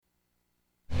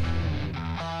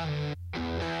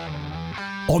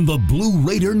on the Blue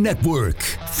Raider Network.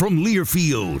 From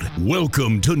Learfield,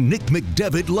 welcome to Nick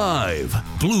McDevitt Live.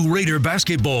 Blue Raider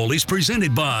basketball is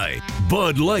presented by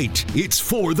Bud Light. It's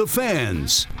for the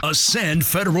fans. Ascend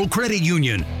Federal Credit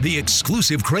Union, the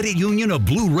exclusive credit union of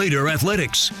Blue Raider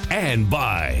Athletics. And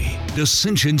by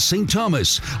Ascension St.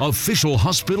 Thomas, official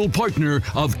hospital partner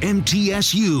of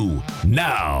MTSU.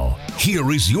 Now, here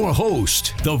is your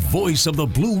host, the voice of the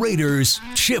Blue Raiders,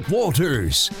 Chip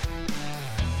Walters.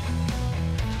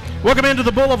 Welcome into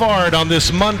the Boulevard on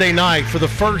this Monday night for the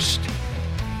first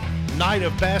night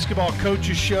of basketball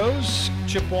coaches shows.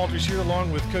 Chip Walters here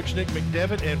along with Coach Nick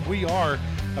McDevitt, and we are,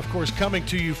 of course, coming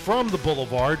to you from the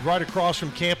Boulevard, right across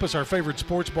from campus, our favorite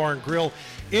sports bar and grill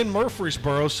in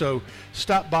Murfreesboro. So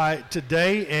stop by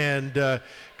today, and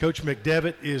Coach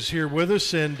McDevitt is here with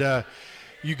us, and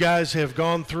you guys have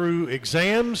gone through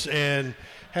exams and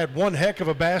had one heck of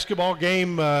a basketball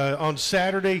game on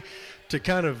Saturday to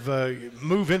kind of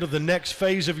move into the next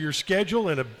phase of your schedule,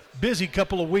 and a busy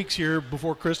couple of weeks here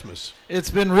before Christmas. It's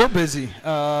been real busy.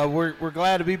 We're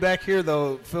glad to be back here,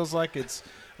 though. It feels like it's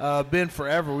been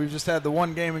forever. We've just had the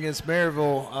one game against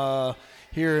Maryville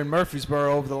here in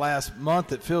Murfreesboro over the last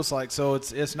month, it feels like. So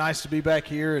it's nice to be back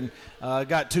here, and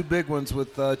got two big ones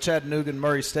with Chattanooga and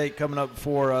Murray State coming up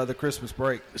before the Christmas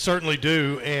break. Certainly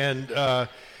do, and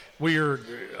we are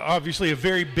obviously a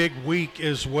very big week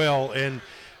as well. And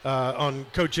on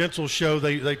Coach Ensel's show,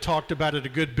 they talked about it a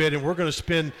good bit, and we're going to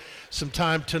spend some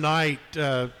time tonight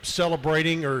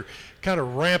celebrating or kind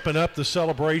of ramping up the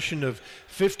celebration of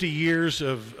 50 years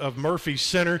of Murphy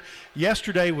Center.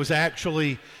 Yesterday was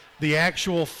actually the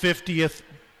actual 50th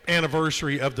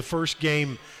anniversary of the first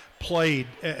game played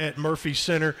at Murphy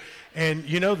Center. And,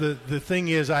 you know, the thing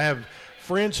is, I have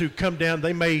friends who come down.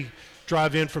 They may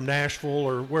drive in from Nashville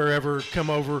or wherever,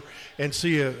 come over and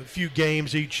see a few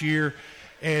games each year.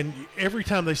 And every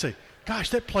time they say,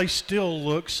 gosh, that place still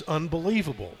looks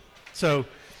unbelievable. So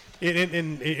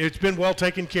it's been well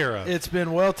taken care of. It's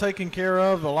been well taken care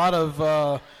of. A lot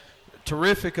of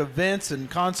terrific events and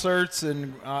concerts,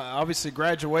 and obviously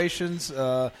graduations,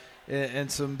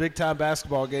 and some big-time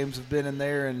basketball games have been in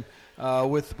there. And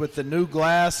with the new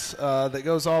glass that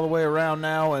goes all the way around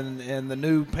now, and the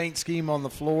new paint scheme on the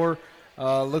floor,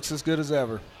 looks as good as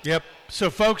ever. Yep. So,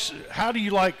 folks,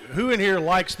 who in here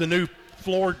likes the new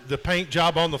floor, the paint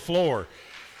job on the floor?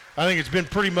 I think it's been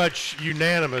pretty much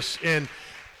unanimous. And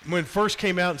when first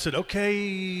came out and said,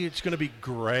 okay, it's going to be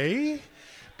gray,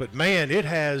 but man, it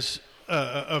has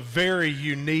a very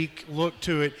unique look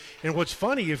to it. And what's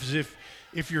funny is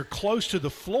if you're close to the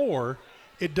floor,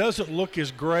 it doesn't look as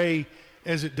gray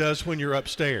as it does when you're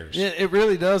upstairs. It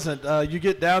really doesn't. You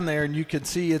get down there and you can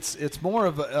see it's more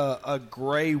of a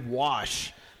gray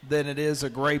wash than it is a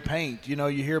gray paint. You know,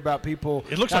 you hear about people.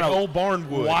 It looks like old barn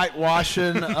wood.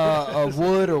 Whitewashing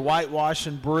wood or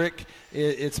whitewashing brick.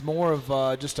 It's more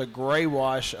of just a gray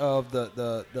wash of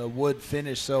the wood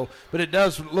finish. So, but it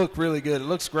does look really good. It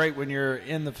looks great when you're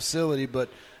in the facility, but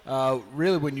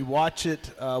really when you watch it,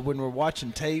 when we're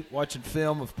watching tape, watching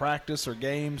film of practice or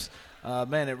games,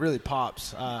 man, it really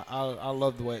pops. I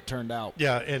love the way it turned out.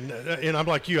 Yeah, and I'm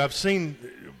like you. I've seen,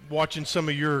 watching some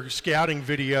of your scouting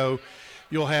video,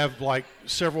 you'll have like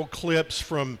several clips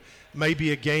from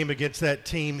maybe a game against that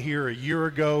team here a year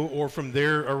ago or from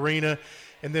their arena,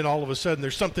 and then all of a sudden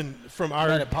there's something from our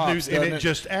news, and it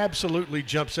just absolutely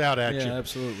jumps out at you. Yeah,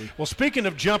 absolutely. Well, speaking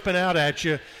of jumping out at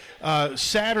you,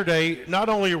 Saturday, not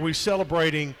only are we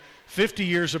celebrating 50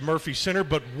 years of Murphy Center,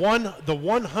 but the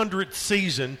 100th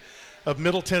season of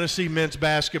Middle Tennessee men's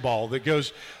basketball that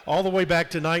goes all the way back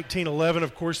to 1911.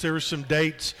 Of course, there were some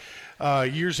dates,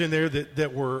 years in there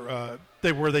that were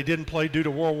where they didn't play due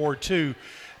to World War II.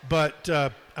 But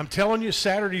I'm telling you,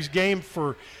 Saturday's game,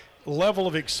 for level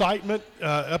of excitement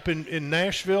up in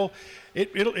Nashville,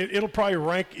 it'll probably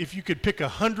rank, if you could pick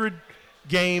 100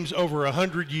 games over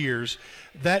 100 years,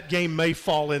 that game may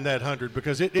fall in that 100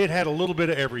 because it had a little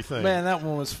bit of everything. Man, that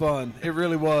one was fun. It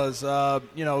really was. A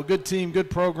good team,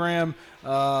 good program,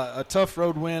 a tough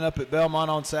road win up at Belmont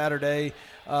on Saturday.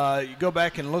 You go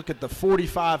back and look at the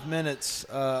 45 minutes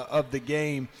of the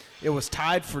game. It was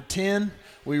tied for 10.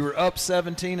 We were up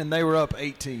 17, and they were up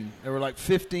 18. There were like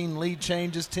 15 lead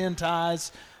changes, 10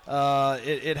 ties.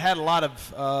 It had a lot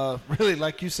of, really,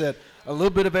 like you said, a little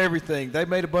bit of everything. They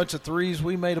made a bunch of threes.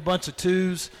 We made a bunch of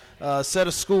twos. Set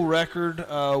a school record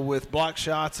with block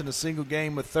shots in a single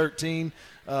game with 13.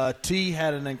 T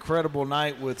had an incredible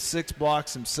night with 6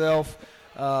 blocks himself.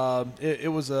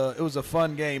 It was a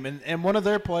fun game, and one of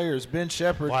their players, Ben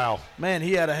Shepherd, wow, man,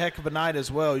 he had a heck of a night as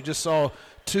well. You just saw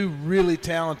two really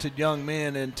talented young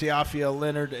men in Teofilo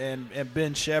Leonard and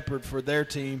Ben Shepherd for their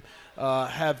team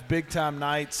have big-time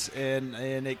nights, and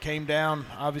it came down,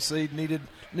 obviously, need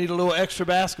a little extra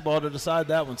basketball to decide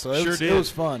that one. So it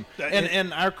was fun.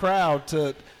 And our crowd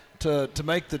to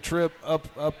make the trip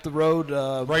up the road.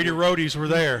 Raider Roadies were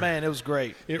there. Man, it was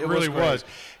great. It really was.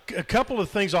 A couple of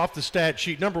things off the stat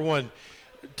sheet. Number one,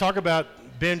 talk about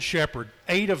Ben Shepherd,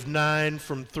 8 of 9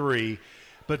 from 3,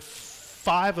 but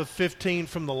 5 of 15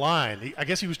 from the line. I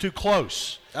guess he was too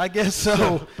close. I guess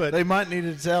so. But they might need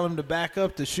to tell him to back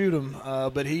up to shoot him.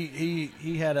 But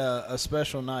he had a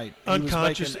special night.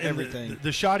 Unconscious. He was making everything.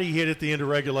 The shot he hit at the end of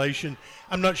regulation,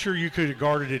 I'm not sure you could have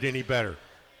guarded it any better.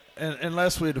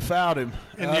 Unless we'd have fouled him.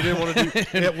 And you didn't want to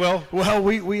do it well. Well,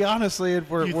 we honestly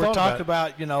we're talked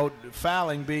about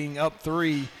fouling being up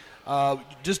 3.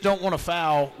 Just don't want to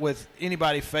foul with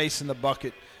anybody facing the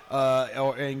bucket.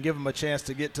 And give him a chance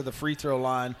to get to the free throw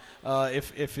line.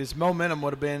 If his momentum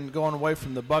would have been going away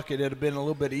from the bucket, it would have been a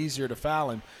little bit easier to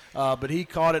foul him. But he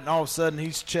caught it, and all of a sudden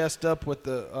he's chest up with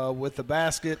the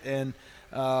basket. And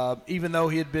even though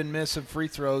he had been missing free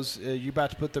throws, you're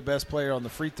about to put the best player on the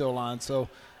free throw line. So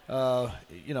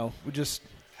we just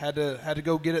had to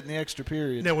go get it in the extra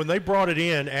period. Now, when they brought it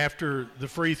in after the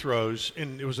free throws,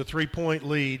 and it was a 3-point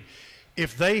lead,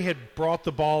 if they had brought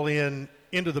the ball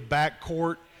into the back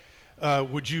court,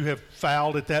 would you have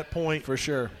fouled at that point? For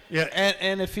sure. Yeah.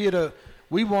 And if he had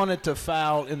we wanted to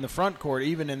foul in the front court,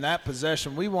 even in that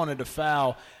possession, we wanted to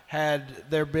foul had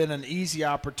there been an easy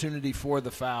opportunity for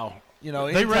the foul.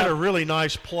 They ran a really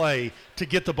nice play to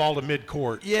get the ball to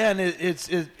midcourt. Yeah, and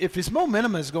if his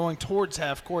momentum is going towards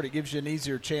half court, it gives you an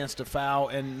easier chance to foul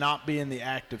and not be in the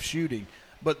act of shooting.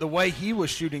 But the way he was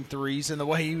shooting threes and the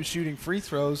way he was shooting free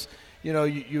throws,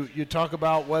 you talk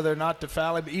about whether or not to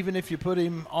foul him. Even if you put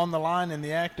him on the line in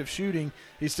the act of shooting,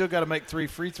 he's still got to make 3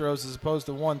 free throws as opposed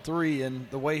to 1-3. And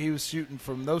the way he was shooting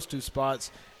from those 2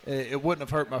 spots, it wouldn't have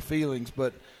hurt my feelings.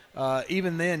 But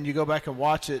even then, you go back and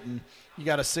watch it, and you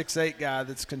got a 6'8" guy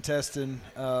that's contesting,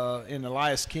 in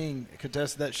Elias King,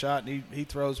 contested that shot, and he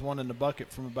throws one in the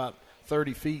bucket from about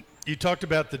 30 feet. You talked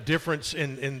about the difference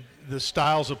in the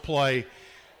styles of play.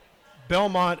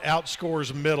 Belmont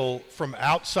outscores Middle from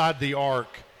outside the arc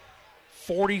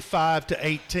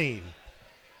 45-18.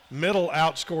 Middle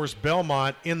outscores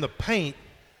Belmont in the paint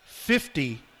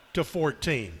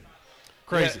 50-14.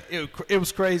 Crazy. Yeah, it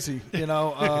was crazy.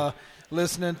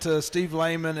 Listening to Steve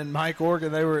Lehman and Mike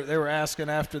Organ, they were asking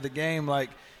after the game,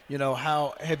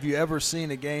 how have you ever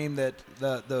seen a game that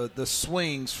the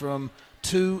swings from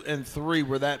 2 and 3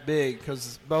 were that big?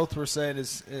 Because both were saying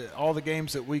all the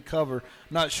games that we cover,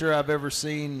 not sure I've ever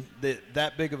seen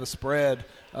that big of a spread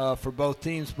for both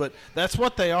teams. But that's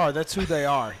what they are. That's who they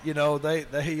are.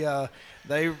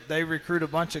 They recruit a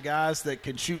bunch of guys that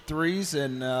can shoot threes,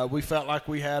 and we felt like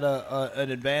we had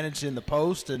an advantage in the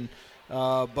post, and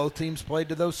both teams played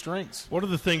to those strengths. One of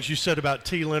the things you said about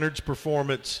T. Leonard's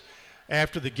performance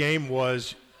after the game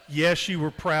was, yes, you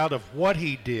were proud of what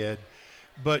he did,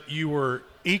 but you were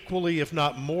equally, if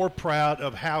not more, proud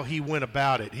of how he went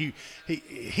about it.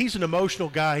 He's an emotional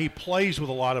guy. He plays with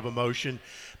a lot of emotion,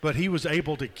 but he was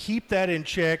able to keep that in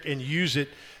check and use it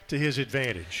to his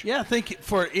advantage. Yeah, I think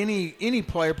for any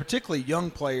player, particularly young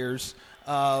players,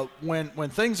 when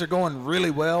things are going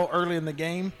really well early in the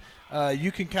game,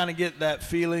 you can kind of get that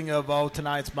feeling of,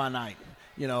 tonight's my night.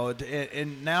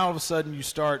 And now all of a sudden you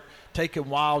start taking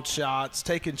wild shots,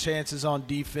 taking chances on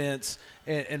defense,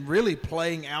 and really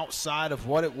playing outside of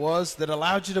what it was that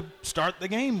allowed you to start the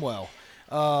game well.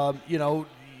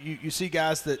 You see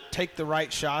guys that take the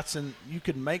right shots, and you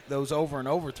can make those over and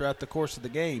over throughout the course of the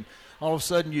game. All of a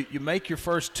sudden you make your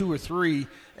first 2 or 3,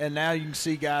 and now you can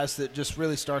see guys that just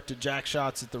really start to jack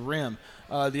shots at the rim.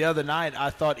 The other night, I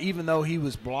thought even though he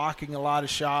was blocking a lot of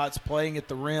shots, playing at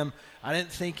the rim, I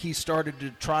didn't think he started to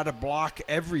try to block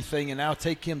everything and now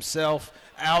take himself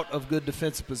out of good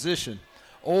defensive position.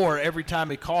 Or every time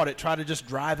he caught it, try to just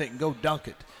drive it and go dunk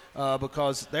it.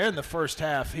 Because there in the first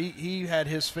half, he had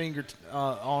his finger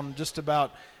on just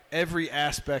about every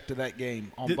aspect of that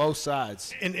game on both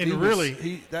sides. And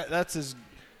that's as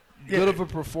good of a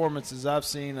performance as I've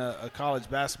seen a college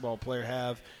basketball player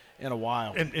have in a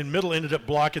while. And Middle ended up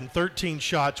blocking 13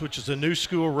 shots, which is a new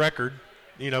school record,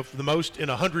 for the most in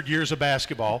 100 years of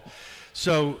basketball.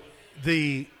 So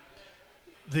they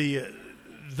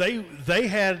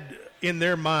had in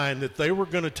their mind that they were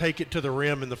going to take it to the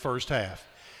rim in the first half.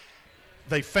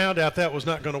 They found out that was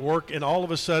not going to work, and all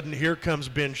of a sudden here comes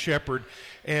Ben Shepherd,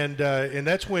 and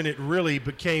that's when it really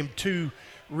became 2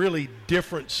 really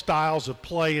different styles of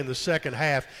play in the second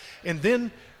half. And then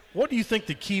what do you think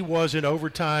the key was in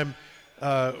overtime,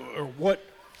 or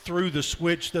threw the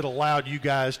switch that allowed you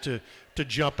guys to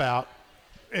jump out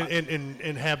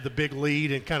and have the big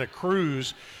lead and kind of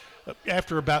cruise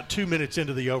after about 2 minutes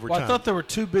into the overtime? Well, I thought there were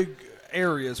two big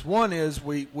areas. One is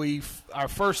our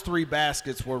first three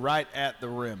baskets were right at the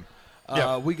rim.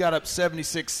 We got up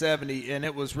 76-70, and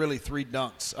it was really three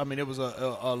dunks. I mean, it was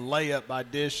a layup by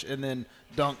Dish and then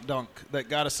dunk that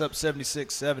got us up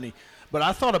 76-70. But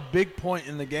I thought a big point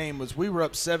in the game was we were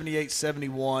up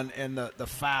 78-71, and the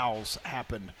fouls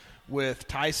happened with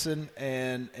Tyson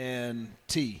and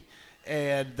T.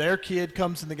 And their kid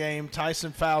comes in the game.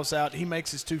 Tyson fouls out. He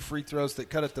makes his two free throws that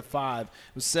cut it to 5. It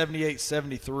was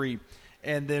 78-73.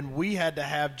 And then we had to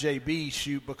have JB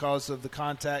shoot because of the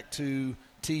contact to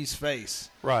T's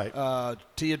face. Right.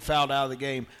 T had fouled out of the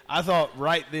game. I thought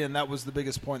right then that was the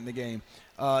biggest point in the game.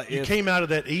 You came out of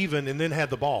that even and then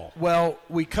had the ball. Well,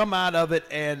 we come out of it,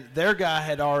 and their guy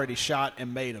had already shot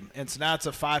and made him. And so now it's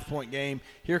a 5-point game.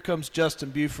 Here comes Justin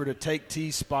Buford to take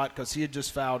T's spot because he had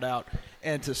just fouled out.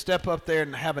 And to step up there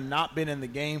and having not been in the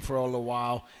game for a little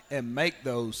while and make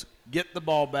those, get the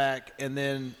ball back, and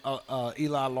then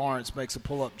Eli Lawrence makes a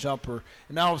pull-up jumper.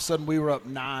 And now all of a sudden we were up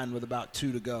 9 with about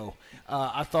 2 to go.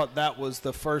 I thought that was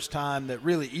the first time that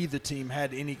really either team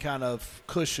had any kind of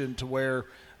cushion to where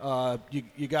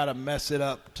you got to mess it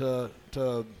up to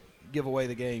give away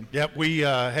the game. Yep, we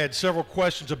had several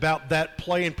questions about that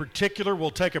play in particular.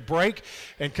 We'll take a break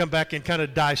and come back and kind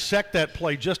of dissect that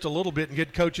play just a little bit and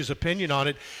get Coach's opinion on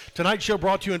it. Tonight's show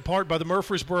brought to you in part by the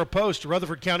Murfreesboro Post,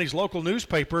 Rutherford County's local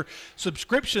newspaper.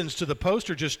 Subscriptions to the Post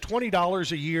are just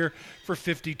 $20 a year for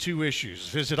 52 issues.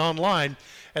 Visit online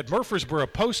at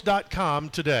murfreesboropost.com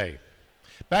today.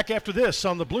 Back after this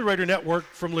on the Blue Raider Network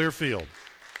from Learfield.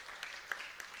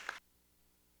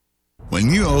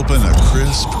 When you open a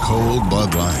crisp, cold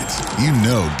Bud Light, you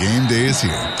know game day is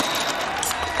here.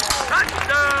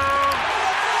 Touchdown!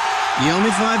 You owe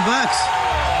me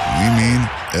 $5. We mean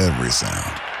every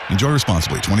sound. Enjoy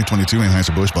responsibly. 2022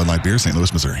 Anheuser-Busch Bud Light Beer, St.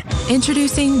 Louis, Missouri.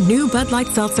 Introducing new Bud Light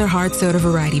Seltzer Hard Soda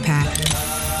Variety Pack.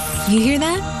 You hear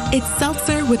that? It's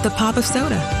seltzer with the pop of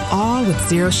soda, all with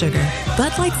zero sugar.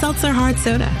 Bud Light Seltzer Hard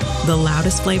Soda, the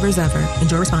loudest flavors ever.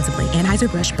 Enjoy responsibly.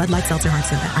 Anheuser-Busch Bud Light Seltzer Hard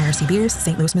Soda, IRC Beers,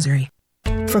 St. Louis, Missouri.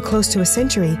 For close to a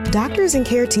century, doctors and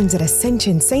care teams at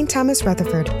Ascension St. Thomas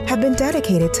Rutherford have been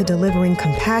dedicated to delivering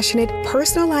compassionate,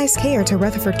 personalized care to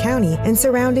Rutherford County and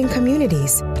surrounding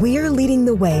communities. We are leading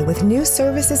the way with new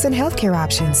services and healthcare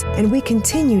options, and we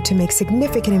continue to make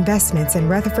significant investments in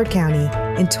Rutherford County.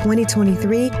 In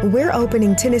 2023, we're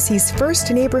opening Tennessee's first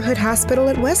neighborhood hospital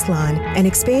at West Lawn, and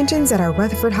expansions at our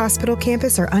Rutherford Hospital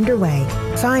campus are underway.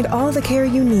 Find all the care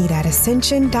you need at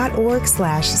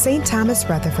ascension.org/St. Thomas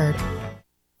Rutherford.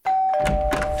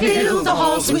 Fill the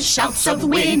halls with shouts of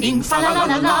winning, fa la la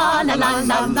la la la la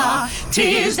la la.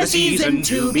 'Tis the season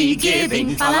to be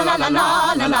giving, fa la la la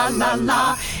la la la la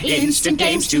la. Instant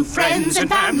games to friends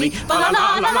and family, fa la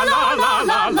la la la la la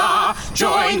la la.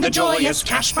 Join the joyous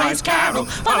cash prize carol,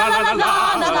 fa la la la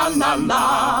la la la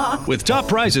la. With top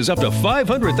prizes up to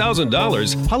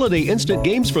 $500,000, holiday instant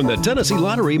games from the Tennessee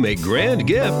Lottery make grand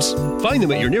gifts. Find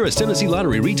them at your nearest Tennessee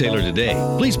Lottery retailer today.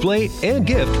 Please play and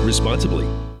gift responsibly.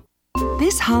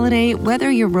 This holiday, whether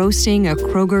you're roasting a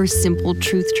Kroger Simple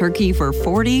Truth turkey for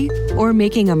 40 or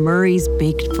making a Murray's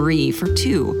Baked Brie for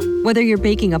 2, whether you're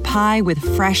baking a pie with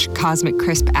fresh Cosmic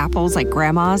Crisp apples like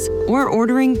Grandma's or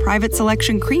ordering private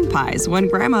selection cream pies when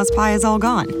Grandma's pie is all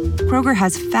gone, Kroger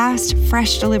has fast,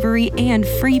 fresh delivery and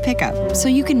free pickup, so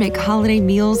you can make holiday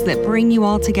meals that bring you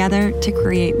all together to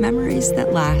create memories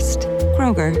that last.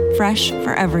 Kroger, fresh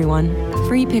for everyone.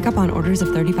 Free pickup on orders of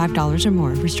 $35 or more.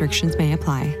 Restrictions may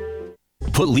apply.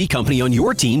 Put Lee Company on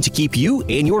your team to keep you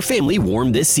and your family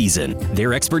warm this season.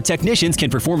 Their expert technicians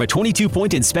can perform a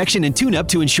 22-point inspection and tune-up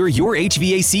to ensure your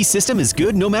HVAC system is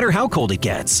good no matter how cold it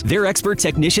gets. Their expert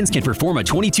technicians can perform a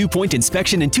 22-point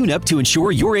inspection and tune-up to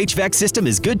ensure your HVAC system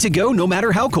is good to go no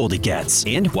matter how cold it gets.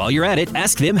 And while you're at it,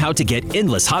 ask them how to get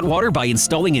endless hot water by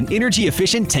installing an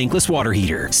energy-efficient tankless water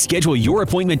heater. Schedule your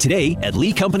appointment today at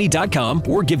leecompany.com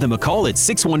or give them a call at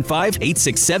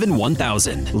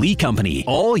 615-867-1000. Lee Company,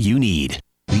 all you need.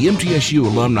 The MTSU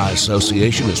Alumni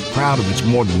Association is proud of its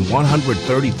more than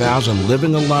 130,000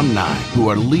 living alumni who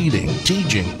are leading,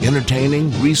 teaching, entertaining,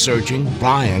 researching,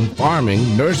 flying,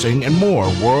 farming, nursing, and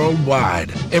more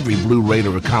worldwide. Every Blue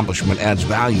Raider accomplishment adds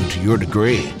value to your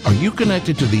degree. Are you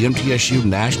connected to the MTSU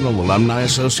National Alumni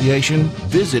Association?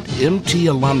 Visit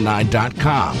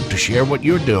mtalumni.com to share what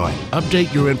you're doing,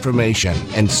 update your information,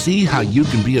 and see how you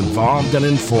can be involved and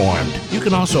informed. You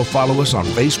can also follow us on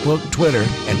Facebook, Twitter,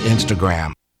 and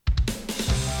Instagram.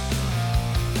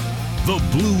 The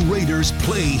Blue Raiders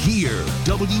play here.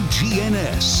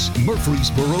 WGNS,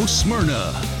 Murfreesboro,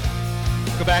 Smyrna.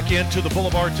 Go back into the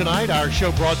Boulevard tonight. Our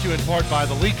show brought to you in part by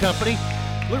the Lee Company.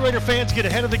 Blue Raider fans, get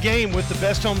ahead of the game with the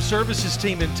best home services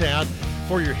team in town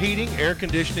for your heating, air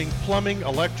conditioning, plumbing,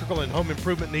 electrical, and home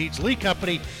improvement needs. Lee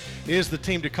Company is the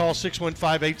team to call,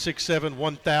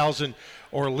 615-867-1000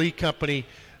 or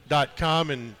leecompany.com.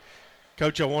 And,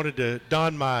 Coach, I wanted to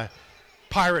don my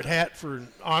pirate hat for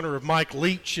honor of Mike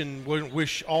Leach and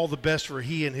wish all the best for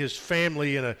he and his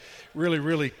family in a really,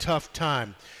 really tough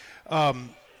time.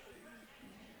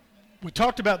 We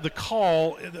talked about the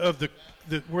call of the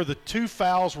where the two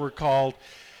fouls were called.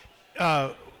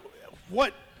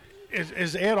 What,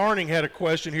 as Ed Arning had a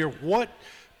question here, what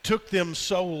took them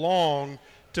so long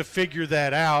to figure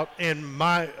that out? And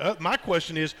my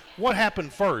question is, what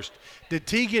happened first? Did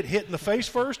T get hit in the face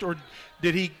first, or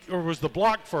was the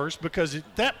block first? Because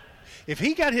if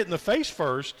he got hit in the face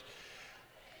first,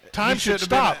 time should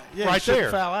stop right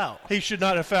there. Foul out. He should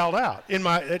not have fouled out, in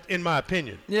my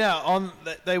opinion. Yeah,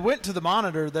 they went to the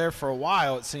monitor there for a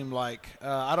while, it seemed like.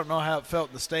 I don't know how it felt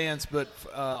in the stands, but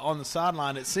on the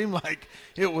sideline it seemed like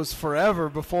it was forever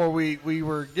before we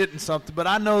were getting something. But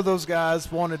I know those guys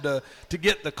wanted to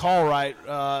get the call right.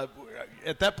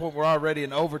 At that point, we're already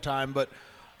in overtime, but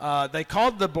they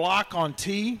called the block on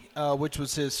T, which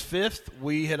was his fifth.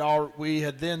 We had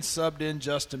then subbed in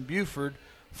Justin Buford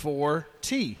for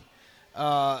T.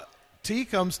 T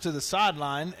comes to the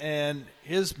sideline, and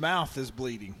his mouth is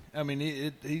bleeding. I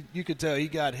mean, you could tell he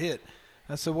got hit.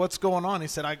 I said, what's going on? He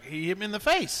said, he hit me in the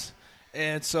face.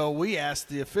 And so we asked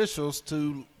the officials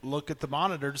to look at the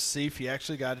monitor to see if he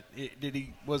actually got it.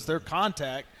 Was there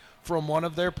contact from one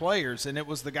of their players? And it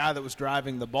was the guy that was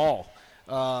driving the ball.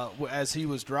 As he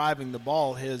was driving the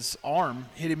ball, his arm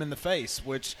hit him in the face,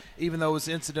 which even though it was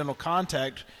incidental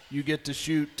contact, you get to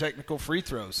shoot technical free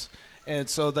throws. And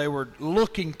so they were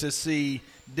looking to see,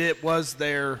 was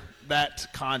there that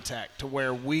contact to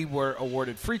where we were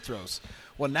awarded free throws?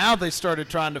 Well, now they started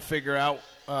trying to figure out,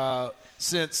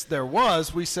 since there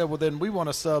was, we said, well, then we want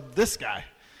to sub this guy.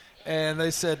 And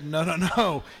they said,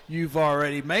 no, you've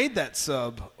already made that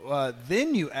sub.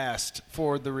 Then you asked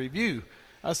for the review.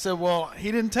 I said, well,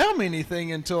 he didn't tell me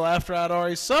anything until after I'd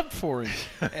already subbed for him.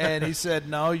 And he said,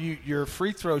 no, your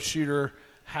free throw shooter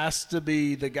has to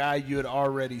be the guy you had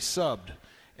already subbed.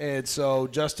 And so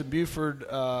Justin Buford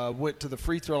went to the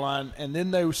free throw line, and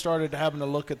then they started having to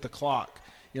look at the clock,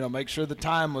 make sure the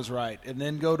time was right, and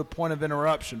then go to point of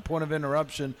interruption. Point of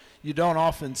interruption, you don't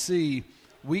often see.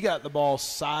 We got the ball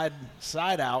side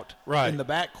out in the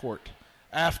backcourt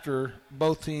after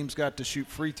both teams got to shoot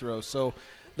free throws. So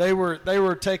they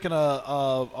were taking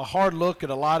a hard look at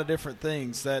a lot of different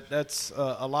things. That's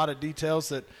a lot of details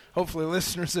that hopefully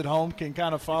listeners at home can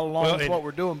kind of follow along with what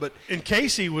we're doing. But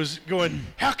Casey was going,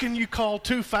 how can you call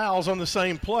two fouls on the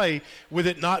same play with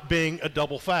it not being a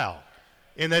double foul?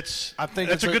 And that's a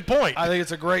good point. I think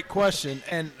it's a great question.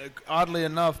 And oddly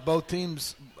enough, both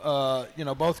teams,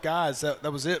 both guys,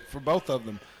 that was it for both of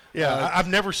them. Yeah, I've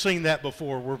never seen that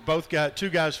before where two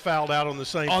guys fouled out on the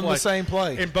same play. On the same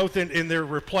play. And both in their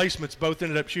replacements, both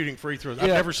ended up shooting free throws. I've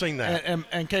never seen that.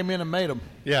 And came in and made them.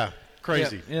 Yeah,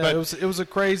 crazy. Yeah, but it was a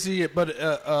crazy but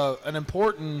an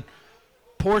important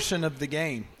portion of the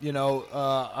game.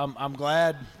 I'm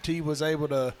glad T was able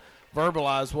to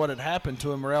verbalize what had happened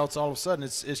to him, or else all of a sudden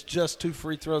it's just two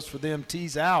free throws for them.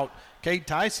 T's out. Cade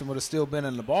Tyson would have still been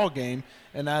in the ball game,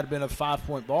 and that would have been a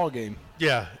 5-point ball game.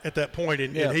 Yeah, at that point,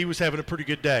 and he was having a pretty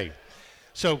good day.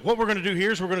 So what we're going to do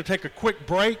here is we're going to take a quick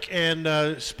break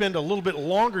and spend a little bit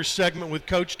longer segment with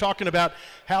Coach talking about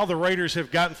how the Raiders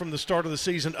have gotten from the start of the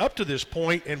season up to this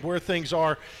point and where things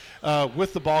are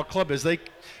with the ball club, as they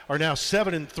are now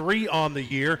 7-3 on the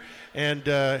year and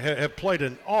have played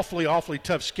an awfully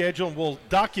tough schedule, and we'll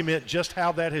document just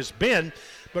how that has been.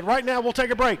 But right now we'll take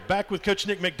a break. Back with Coach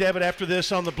Nick McDevitt after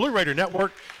this on the Blue Raider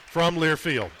Network from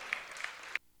Learfield.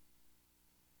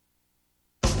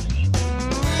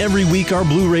 Every week, our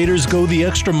Blue Raiders go the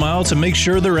extra mile to make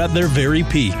sure they're at their very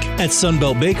peak. At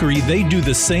Sunbelt Bakery, they do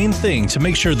the same thing to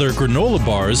make sure their granola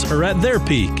bars are at their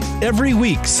peak. Every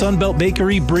week, Sunbelt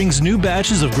Bakery brings new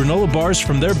batches of granola bars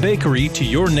from their bakery to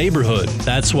your neighborhood.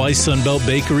 That's why Sunbelt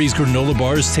Bakery's granola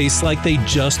bars taste like they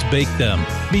just baked them.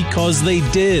 Because they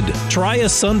did. Try a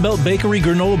Sunbelt Bakery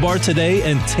granola bar today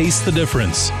and taste the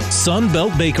difference.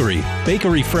 Sunbelt Bakery.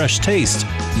 Bakery fresh taste.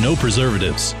 No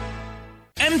preservatives.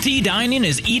 MT Dining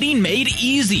is eating made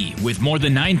easy. With more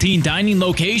than 19 dining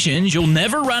locations, you'll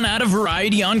never run out of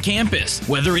variety on campus.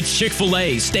 Whether it's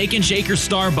Chick-fil-A, Steak and Shake, or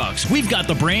Starbucks, we've got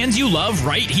the brands you love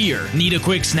right here. Need a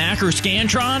quick snack or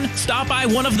Scantron? Stop by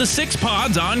one of the 6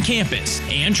 pods on campus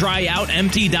and try out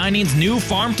MT Dining's new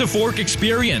Farm to Fork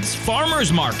experience.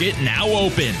 Farmers Market now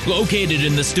open. Located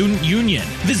in the Student Union.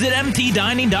 Visit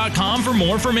mtdining.com for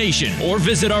more information or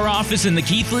visit our office in the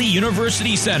Keithley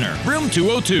University Center, room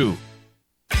 202.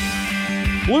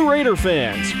 Blue Raider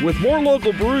fans, with more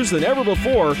local brews than ever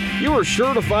before, you are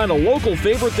sure to find a local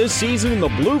favorite this season in the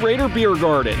Blue Raider Beer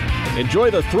Garden.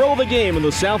 Enjoy the thrill of the game in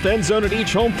the south end zone at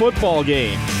each home football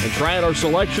game, and try out our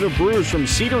selection of brews from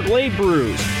Cedar Glade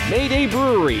Brews, Mayday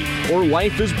Brewery, or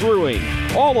Life is Brewing,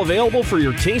 all available for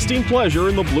your tasting pleasure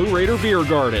in the Blue Raider Beer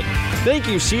Garden. Thank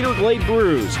you, Cedar Glade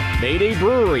Brews, Mayday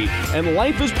Brewery, and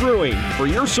Life is Brewing for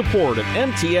your support of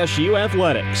MTSU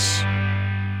Athletics.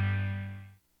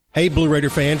 Hey Blue Raider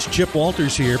fans, Chip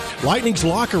Walters here. Lightning's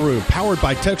Locker Room, powered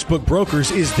by Textbook Brokers,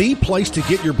 is the place to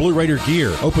get your Blue Raider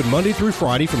gear. Open Monday through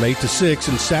Friday from 8 to 6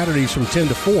 and Saturdays from 10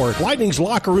 to 4. Lightning's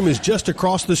Locker Room is just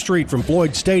across the street from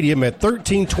Floyd Stadium at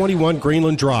 1321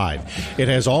 Greenland Drive. It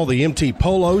has all the MT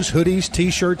polos, hoodies,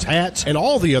 t-shirts, hats, and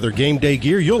all the other game day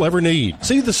gear you'll ever need.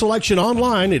 See the selection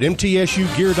online at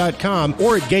mtsugear.com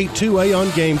or at Gate 2A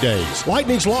on game days.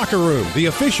 Lightning's Locker Room, the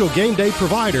official game day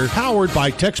provider, powered by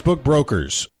Textbook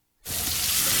Brokers.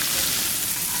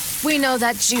 We know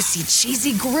that juicy,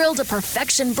 cheesy, grilled to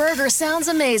perfection burger sounds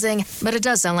amazing, but it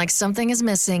does sound like something is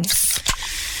missing.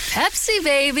 Pepsi,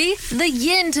 baby! The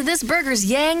yin to this burger's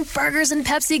yang. Burgers and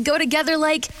Pepsi go together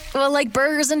like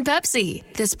burgers and Pepsi.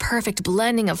 This perfect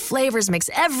blending of flavors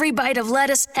makes every bite of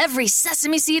lettuce, every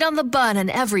sesame seed on the bun, and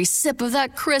every sip of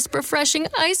that crisp, refreshing,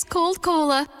 ice-cold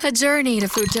cola a journey to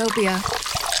Foodtopia.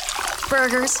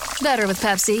 Burgers, better with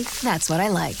Pepsi. That's what I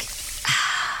like.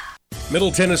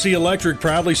 Middle Tennessee Electric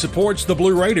proudly supports the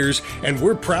Blue Raiders, and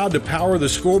we're proud to power the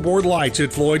scoreboard lights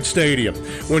at Floyd Stadium.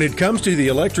 When it comes to the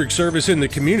electric service in the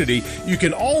community, you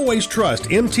can always trust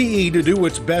MTE to do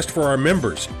what's best for our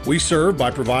members. We serve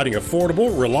by providing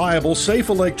affordable, reliable, safe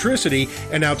electricity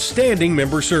and outstanding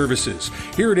member services.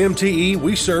 Here at MTE,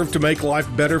 we serve to make life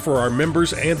better for our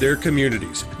members and their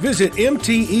communities. Visit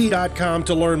MTE.com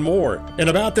to learn more. And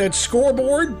about that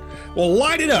scoreboard, well,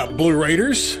 light it up, Blue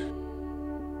Raiders.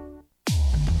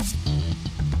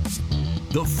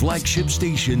 The flagship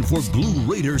station for Blue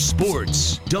Raider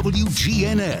sports,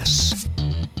 WGNS.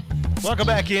 Welcome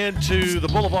back into the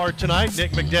Boulevard tonight.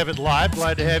 Nick McDevitt live.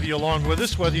 Glad to have you along with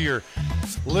us, whether you're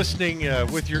listening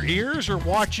with your ears or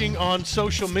watching on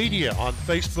social media on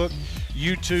Facebook,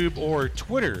 YouTube, or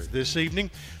Twitter this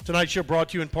evening. Tonight's show brought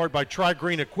to you in part by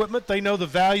Tri-Green Equipment. They know the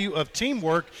value of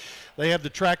teamwork. They have the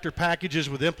tractor packages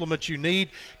with implements you need.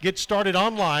 Get started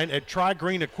online at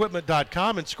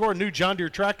TriGreenEquipment.com and score a new John Deere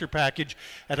tractor package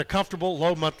at a comfortable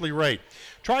low monthly rate.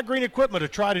 Tri-Green Equipment, a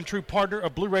tried and true partner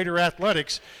of Blue Raider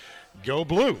Athletics. Go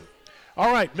Blue.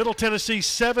 All right, Middle Tennessee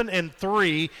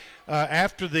 7-3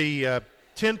 after the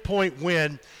 10-point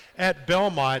win at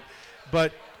Belmont.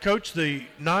 But, Coach, the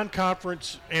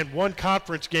non-conference and one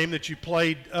conference game that you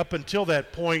played up until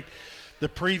that point, the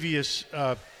previous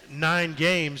 9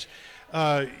 games,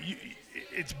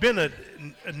 it's been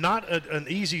not an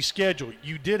easy schedule.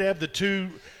 You did have the 2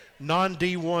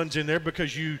 non-D1s in there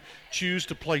because you choose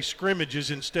to play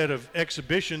scrimmages instead of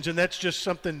exhibitions, and that's just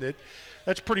something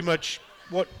that's pretty much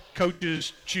what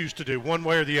coaches choose to do, one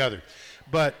way or the other.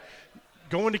 But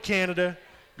going to Canada,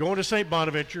 going to St.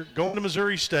 Bonaventure, going to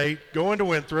Missouri State, going to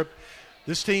Winthrop,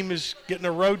 this team is getting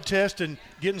a road test and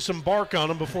getting some bark on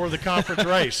them before the conference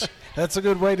race. That's a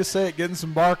good way to say it, getting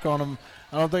some bark on them.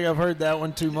 I don't think I've heard that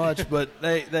one too much, but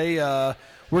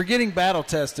we're getting battle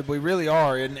tested. We really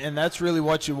are, and that's really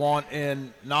what you want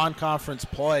in non-conference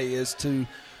play is to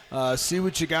see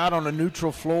what you got on a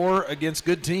neutral floor against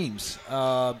good teams.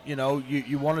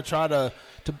 You want to try to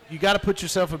you got to put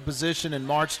yourself in position in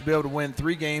March to be able to win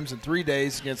 3 games in 3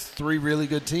 days against 3 really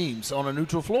good teams on a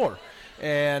neutral floor.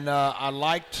 And I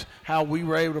liked how we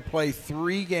were able to play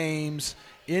 3 games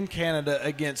in Canada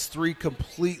against 3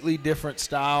 completely different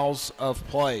styles of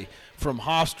play, from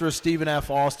Hofstra, Stephen F.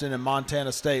 Austin, and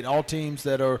Montana State, all teams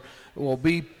that will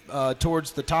be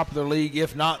towards the top of their league,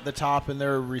 if not the top in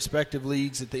their respective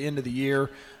leagues at the end of the year.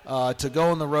 To go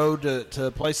on the road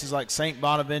to places like St.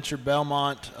 Bonaventure,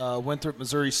 Belmont, Winthrop,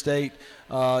 Missouri State,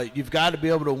 you've got to be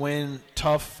able to win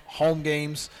tough home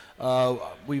games.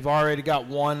 We've already got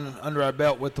one under our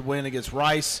belt with the win against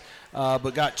Rice,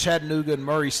 but got Chattanooga and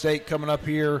Murray State coming up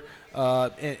here,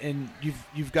 and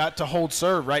you've got to hold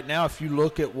serve right now. If you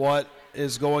look at what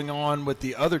is going on with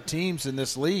the other teams in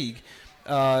this league,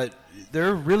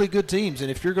 they're really good teams. And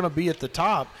if you're going to be at the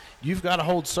top, you've got to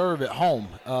hold serve at home.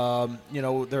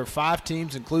 There are 5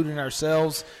 teams, including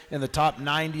ourselves, in the top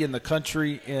 90 in the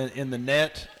country in the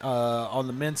net on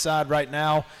the men's side right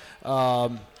now.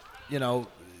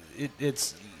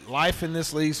 It's life in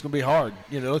this league is going to be hard.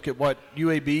 Look at what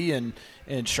UAB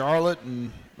and Charlotte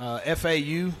and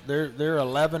FAU. They're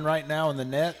 11 right now in the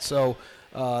net. So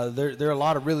there are a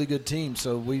lot of really good teams.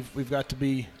 So we've got to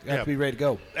be ready to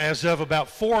go. As of about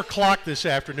 4 o'clock this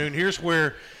afternoon, here's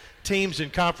where teams in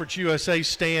Conference USA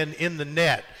stand in the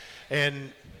net.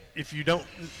 And if you don't,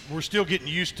 we're still getting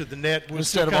used to the net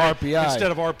instead of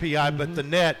RPI. But the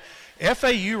net,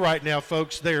 FAU right now,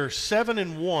 folks, they're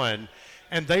 7-1,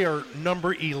 and they are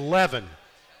number 11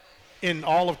 in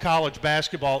all of college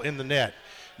basketball in the net.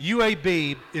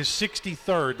 UAB is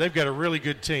 63rd. They've got a really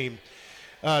good team.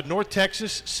 North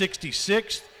Texas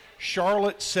 66th,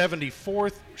 Charlotte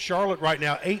 74th. Charlotte right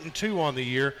now 8-2 on the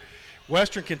year.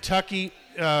 Western Kentucky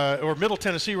or Middle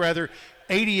Tennessee rather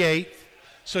 88th.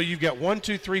 So you've got 1,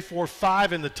 2, 3, 4,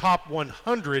 5 in the top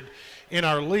 100 in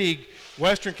our league.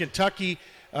 Western Kentucky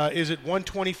is at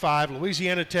 125.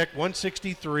 Louisiana Tech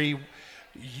 163.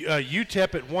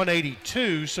 UTEP at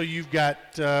 182. So you've got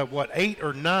 8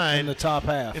 or 9 in the top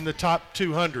half in the top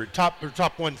 200, top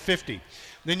 150.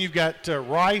 Then you've got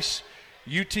Rice,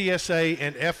 UTSA,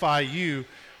 and FIU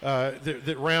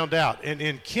that round out. And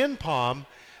in Ken Pom,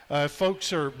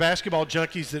 folks are basketball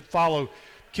junkies that follow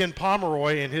Ken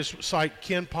Pomeroy and his site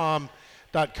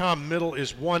kenpom.com. Middle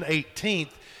is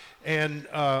 118th and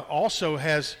also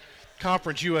has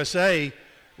Conference USA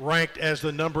ranked as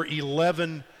the number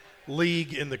 11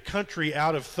 league in the country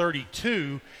out of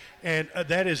 32. And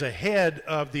that is ahead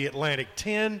of the Atlantic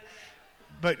 10.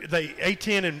 But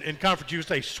A10 and Conference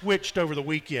USA switched over the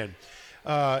weekend.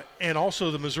 And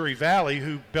also the Missouri Valley,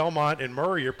 who Belmont and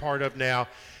Murray are part of now,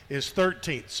 is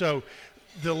 13th. So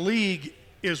the league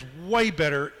is way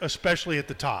better, especially at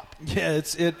the top. Yeah,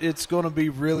 it's going to be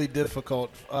really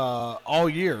difficult all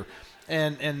year.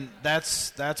 And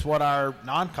that's what our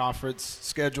non-conference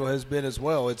schedule has been as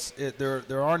well.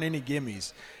 There aren't any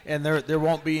gimmies, and there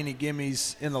won't be any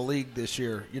gimmies in the league this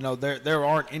year. There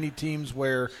aren't any teams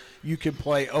where you can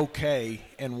play okay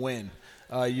and win.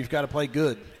 You've got to play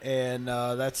good, and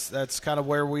that's kind of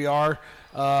where we are.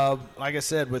 Like I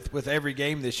said, with every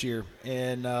game this year,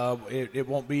 and it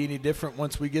won't be any different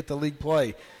once we get the league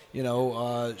play.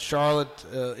 Charlotte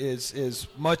is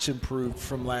much improved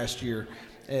from last year.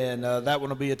 And that one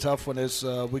will be a tough one as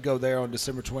we go there on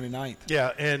December 29th.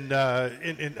 Yeah, and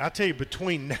I tell you,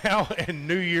 between now and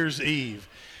New Year's Eve,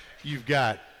 you've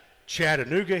got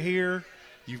Chattanooga here,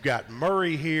 you've got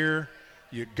Murray here,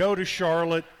 you go to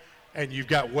Charlotte, and you've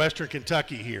got Western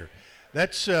Kentucky here.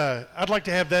 That's I'd like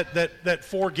to have that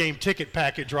 4-game ticket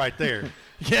package right there.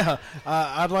 Yeah,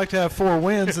 I'd like to have 4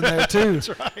 wins in there too. That's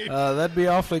right. That'd be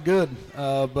awfully good.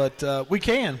 But we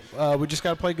can. We just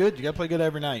got to play good. You got to play good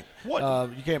every night.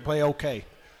 You can't play okay.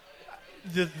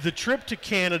 The trip to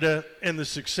Canada and the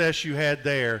success you had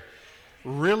there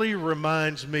really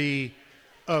reminds me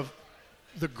of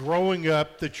the growing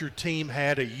up that your team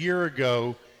had a year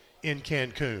ago in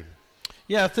Cancun.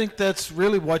 Yeah, I think that's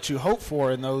really what you hope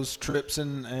for in those trips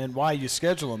and why you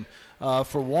schedule them.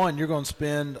 For one, you're going to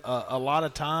spend a lot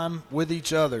of time with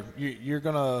each other. You're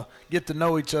going to get to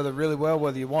know each other really well,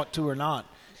 whether you want to or not.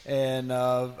 And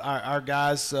our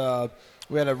guys,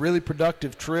 we had a really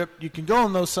productive trip. You can go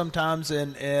on those sometimes,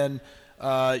 and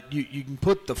you can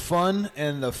put the fun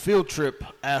and the field trip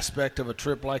aspect of a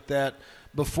trip like that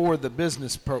before the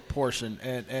business portion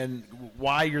and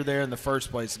why you're there in the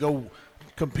first place. Go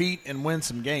compete and win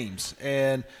some games.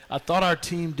 And I thought our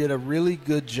team did a really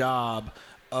good job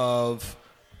of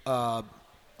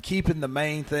keeping the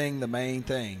main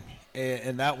thing,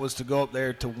 and that was to go up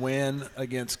there to win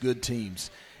against good teams.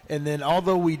 And then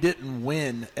although we didn't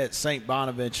win at St.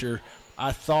 Bonaventure,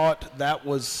 I thought that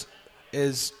was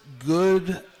as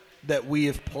good that we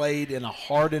have played in a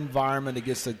hard environment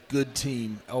against a good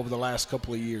team over the last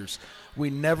couple of years.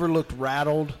 We never looked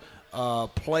rattled,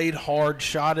 played hard,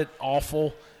 shot it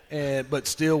awful, but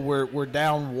still we're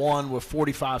down 1 with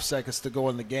 45 seconds to go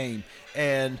in the game.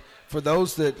 And for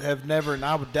those that have never, and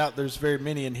I would doubt there's very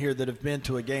many in here that have been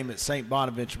to a game at St.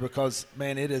 Bonaventure because,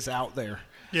 man, it is out there.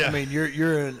 Yeah. I mean,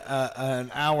 you're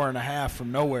an hour and a half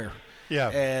from nowhere. Yeah.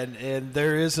 And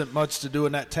there isn't much to do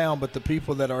in that town, but the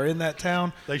people that are in that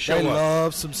town, they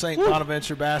love some St.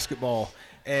 Bonaventure basketball.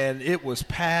 And it was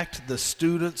packed. The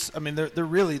students, I mean,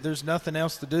 there's nothing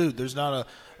else to do. There's not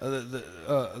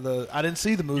I didn't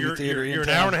see the movie theater. You're an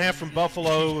hour and a half from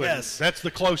Buffalo. Yes. And that's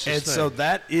the closest and thing. So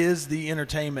that is the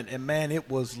entertainment. And, man, it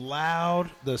was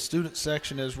loud. The student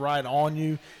section is right on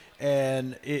you.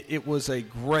 And it was a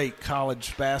great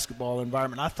college basketball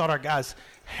environment. I thought our guys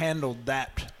handled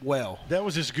that well. That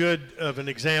was as good of an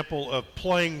example of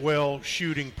playing well,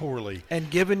 shooting poorly. And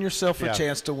giving yourself a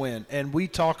chance to win. And we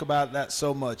talk about that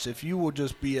so much. If you will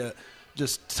just be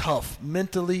just tough,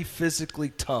 mentally, physically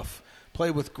tough, play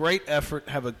with great effort,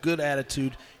 have a good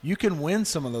attitude, you can win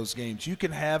some of those games. You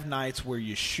can have nights where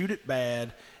you shoot it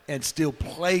bad and still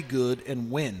play good and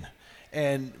win.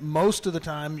 And most of the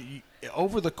time,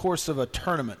 over the course of a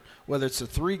tournament, whether it's a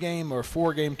 3-game or a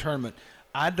 4-game tournament,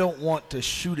 I don't want to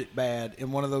shoot it bad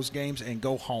in one of those games and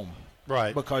go home.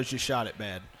 Right. Because you shot it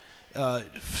bad.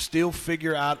 Still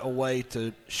figure out a way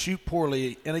to shoot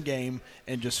poorly in a game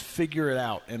and just figure it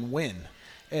out and win.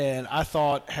 And I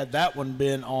thought had that one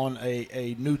been on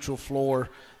a neutral floor,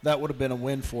 that would have been a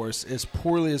win for us, as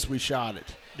poorly as we shot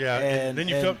it. Yeah, and then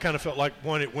you kind of felt like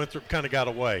when it went through, kind of got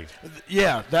away.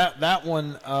 Yeah, that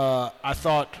one I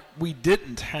thought we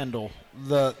didn't handle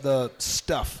the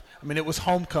stuff. I mean, it was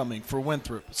homecoming for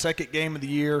Winthrop. Second game of the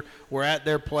year. We're at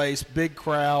their place, big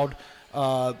crowd.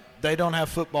 They don't have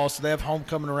football, so they have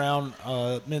homecoming around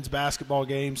men's basketball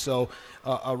games. So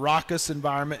a raucous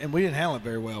environment, and we didn't handle it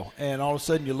very well. And all of a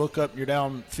sudden you look up and you're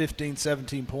down 15,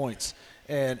 17 points.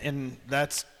 And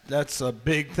that's a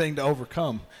big thing to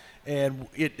overcome. And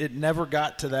it never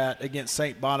got to that against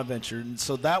St. Bonaventure. And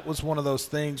so that was one of those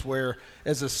things where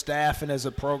as a staff and as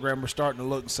a program we're starting to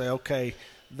look and say, okay,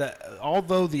 that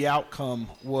although the outcome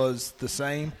was the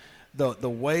same, the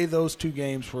way those two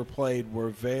games were played were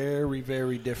very,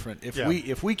 very different.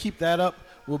 If we keep that up,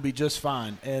 we'll be just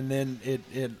fine. And then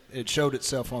it showed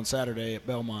itself on Saturday at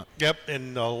Belmont. Yep,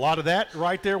 and a lot of that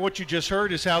right there, what you just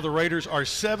heard, is how the Raiders are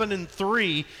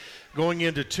 7-3 going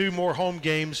into 2 more home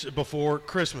games before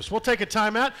Christmas. We'll take a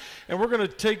timeout, and we're going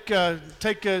to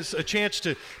take us a chance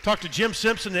to talk to Jim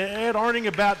Simpson and Ed Arning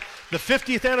about the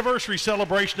 50th anniversary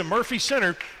celebration of Murphy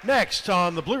Center next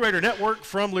on the Blue Raider Network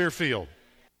from Learfield.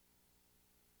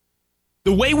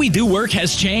 The way we do work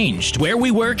has changed. Where we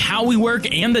work, how we work,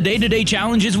 and the day-to-day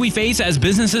challenges we face as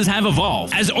businesses have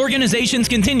evolved. As organizations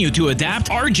continue to adapt,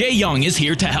 RJ Young is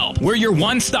here to help. We're your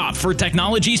one-stop for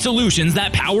technology solutions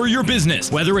that power your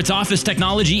business. Whether it's office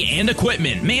technology and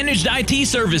equipment, managed IT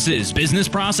services, business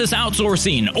process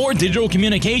outsourcing, or digital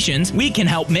communications, we can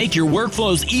help make your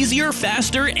workflows easier,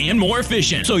 faster, and more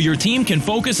efficient so your team can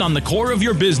focus on the core of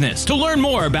your business. To learn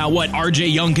more about what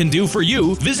RJ Young can do for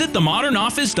you, visit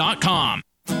themodernoffice.com.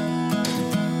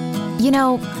 You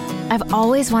know, I've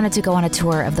always wanted to go on a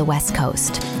tour of the West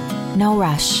Coast. No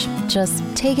rush, just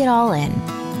take it all in,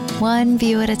 one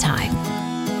view at a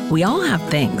time. We all have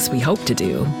things we hope to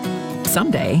do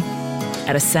someday.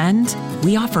 At Ascend,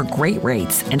 we offer great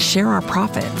rates and share our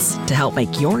profits to help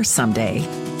make your someday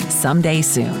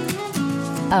soon.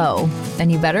 Oh,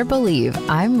 and you better believe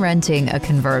I'm renting a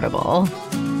convertible.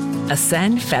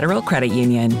 Ascend Federal Credit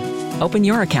Union. Open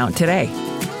your account today.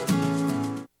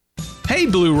 Hey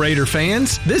Blue Raider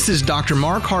fans, this is Dr.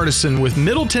 Mark Hardison with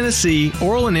Middle Tennessee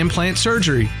Oral and Implant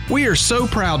Surgery. We are so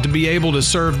proud to be able to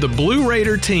serve the Blue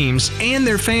Raider teams and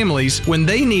their families when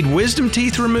they need wisdom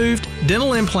teeth removed,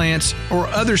 dental implants, or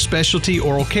other specialty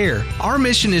oral care. Our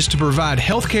mission is to provide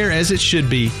health care as it should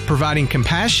be, providing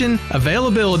compassion,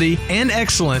 availability, and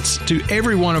excellence to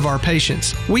every one of our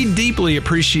patients. We deeply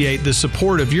appreciate the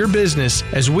support of your business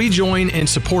as we join in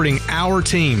supporting our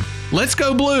team. Let's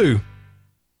go Blue!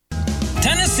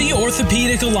 Tennessee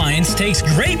Orthopedic Alliance takes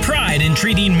great pride in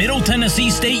treating Middle Tennessee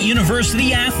State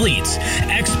University athletes.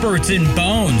 Experts in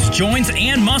bones, joints,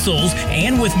 and muscles,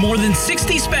 and with more than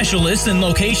 60 specialists in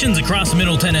locations across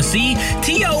Middle Tennessee,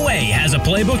 TOA has a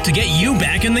playbook to get you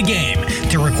back in the game.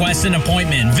 To request an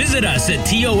appointment, visit us at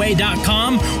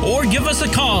TOA.com or give us a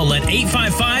call at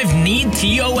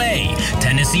 855-NEED-TOA.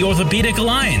 Tennessee Orthopedic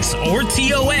Alliance, or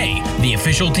TOA, the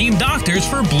official team doctors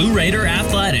for Blue Raider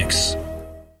Athletics.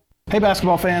 Hey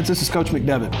basketball fans, this is Coach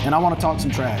McDevitt, and I want to talk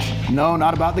some trash. No,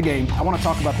 not about the game. I want to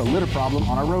talk about the litter problem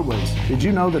on our roadways. Did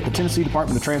you know that the Tennessee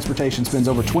Department of Transportation spends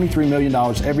over $23 million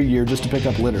every year just to pick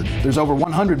up litter? There's over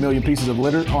 100 million pieces of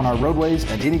litter on our roadways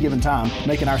at any given time,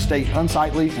 making our state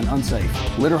unsightly and unsafe.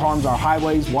 Litter harms our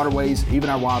highways, waterways, even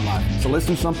our wildlife. So let's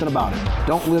do something about it.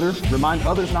 Don't litter, remind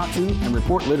others not to, and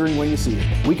report littering when you see it.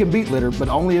 We can beat litter, but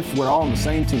only if we're all on the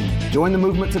same team. Join the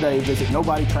movement today. Visit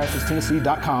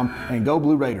NobodyTrashesTennessee.com and go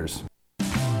Blue Raiders.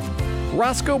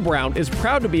 Roscoe Brown is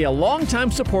proud to be a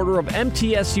longtime supporter of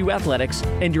MTSU athletics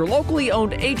and your locally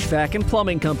owned HVAC and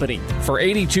plumbing company. For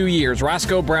 82 years,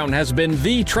 Roscoe Brown has been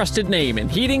the trusted name in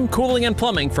heating, cooling, and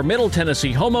plumbing for Middle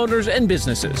Tennessee homeowners and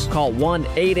businesses. Call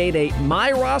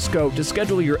 1-888-MY-ROSCOE to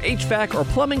schedule your HVAC or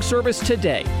plumbing service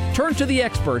today. Turn to the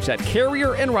experts at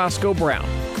Carrier and Roscoe Brown.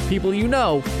 People you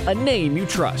know, a name you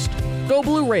trust. Go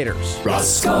Blue Raiders.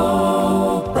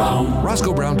 Roscoe Brown.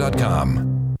 RoscoeBrown.com.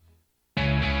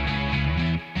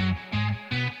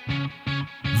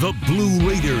 The Blue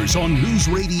Raiders on News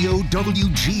Radio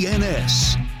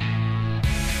WGNS.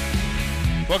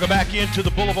 Welcome back into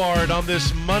the Boulevard on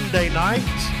this Monday night.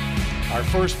 Our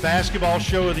first basketball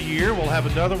show of the year. We'll have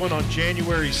another one on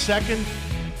January 2nd.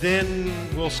 Then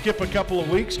we'll skip a couple of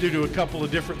weeks due to a couple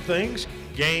of different things,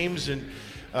 games and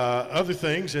other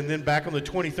things, and then back on the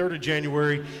 23rd of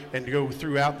January and go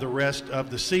throughout the rest of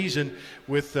the season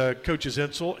with Coaches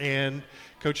Insel and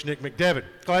Coach Nick McDevitt.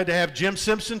 Glad to have Jim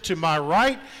Simpson to my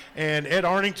right and Ed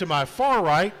Arning to my far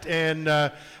right,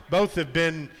 and both have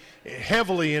been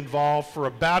heavily involved for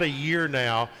about a year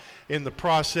now in the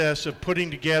process of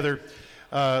putting together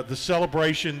the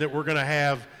celebration that we're going to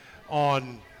have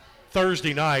on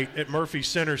Thursday night at Murphy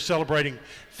Center, celebrating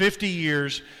 50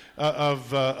 years of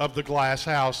the Glass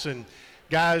House. And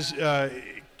guys, are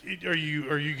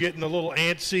you getting a little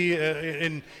antsy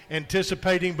in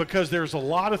anticipating, because there's a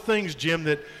lot of things, Jim,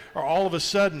 that are all of a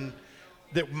sudden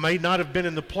that may not have been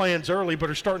in the plans early but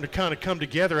are starting to kind of come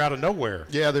together out of nowhere?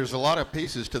 Yeah, there's a lot of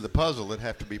pieces to the puzzle that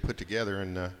have to be put together,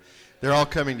 and they're all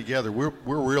coming together. We're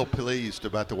real pleased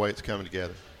about the way it's coming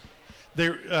together.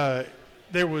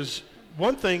 There was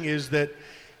one thing is that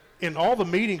in all the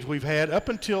meetings we've had up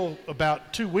until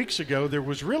about 2 weeks ago, there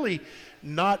was really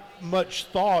not much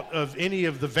thought of any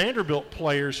of the Vanderbilt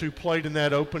players who played in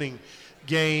that opening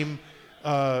game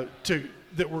that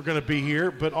were going to be here.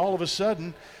 But all of a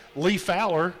sudden, Lee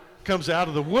Fowler comes out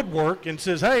of the woodwork and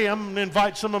says, hey, I'm going to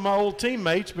invite some of my old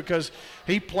teammates because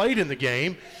he played in the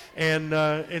game.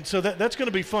 And so that's going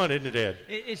to be fun, isn't it, Ed?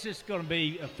 It's just going to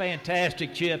be a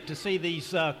fantastic, Chip, to see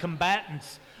these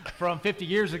combatants from 50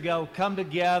 years ago come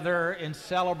together and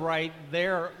celebrate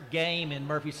their game in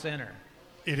Murphy Center.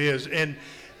 It is. And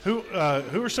who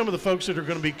are some of the folks that are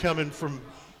going to be coming from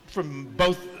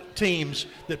both teams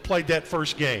that played that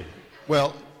first game?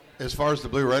 Well, as far as the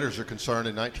Blue Raiders are concerned,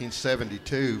 in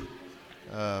 1972,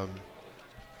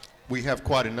 we have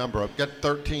quite a number. I've got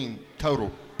 13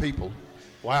 total people.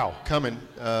 Wow. Coming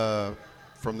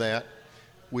from that.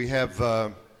 We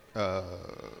have,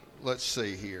 let's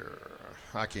see here.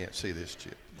 I can't see this,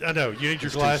 Chip. I know. You need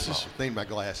your glasses? I need my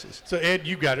glasses. So, Ed,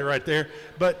 you got it right there.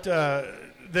 But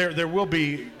there will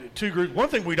be two groups. One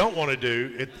thing we don't want to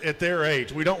do at their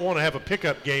age, we don't want to have a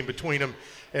pickup game between them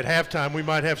at halftime. We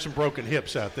might have some broken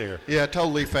hips out there. Yeah, I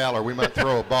told Lee Fowler we might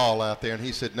throw a ball out there, and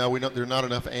he said, no, there are not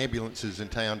enough ambulances in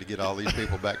town to get all these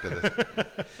people back to the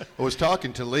 – I was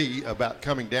talking to Lee about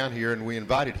coming down here, and we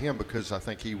invited him because I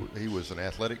think he was an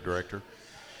athletic director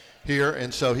here,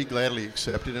 and so he gladly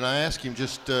accepted. And I asked him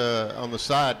just on the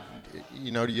side, do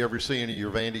you ever see any of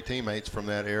your Vandy teammates from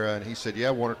that era? And he said,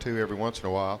 yeah, one or two every once in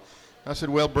a while. I said,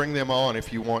 well, bring them on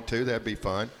if you want to. That'd be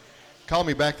fun. Called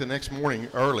me back the next morning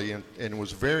early and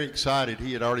was very excited.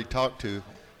 He had already talked to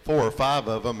 4 or 5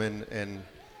 of them, and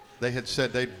they had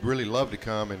said they'd really love to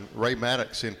come. And Ray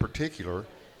Maddox in particular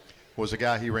was a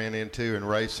guy he ran into, and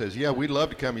Ray says, yeah, we'd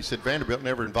love to come. He said, Vanderbilt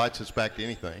never invites us back to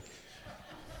anything.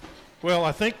 Well,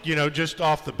 I think, just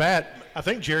off the bat, I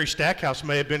think Jerry Stackhouse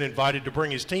may have been invited to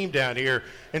bring his team down here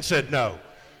and said no.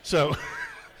 So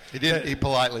he did. He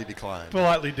politely declined.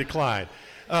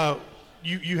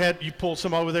 You pulled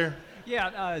some over there?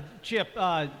 Yeah, Chip,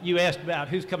 you asked about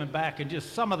who's coming back, and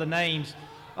just some of the names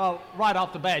right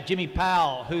off the bat. Jimmy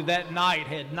Powell, who that night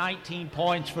had 19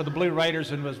 points for the Blue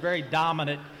Raiders and was very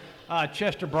dominant.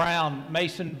 Chester Brown,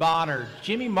 Mason Bonner,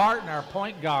 Jimmy Martin, our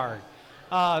point guard.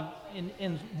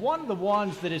 In one of the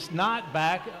ones that is not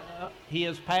back, he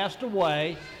has passed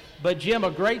away. But, Jim,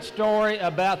 a great story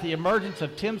about the emergence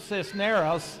of Tim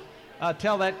Cisneros.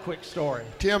 Tell that quick story.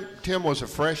 Tim was a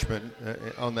freshman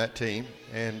on that team,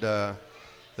 and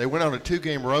they went on a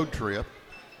 2-game road trip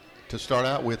to start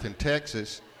out with in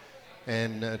Texas.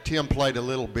 And Tim played a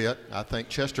little bit. I think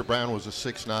Chester Brown was a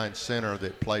 6'9" center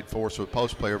that played for us, a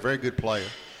post player, very good player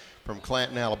from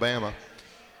Clanton, Alabama.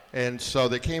 And so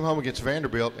they came home against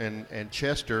Vanderbilt, and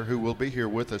Chester, who will be here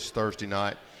with us Thursday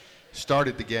night,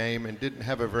 started the game and didn't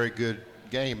have a very good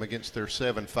game against their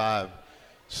 7'5"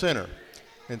 center.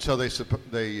 And so they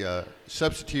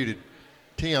substituted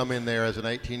Tim in there as an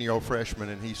 18-year-old freshman,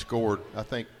 and he scored, I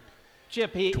think,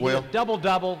 Chip, he had a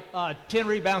double-double, 10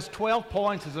 rebounds, 12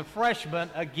 points as a freshman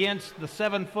against the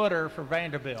 7-footer for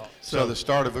Vanderbilt. So the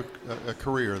start of a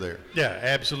career there. Yeah,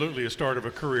 absolutely a start of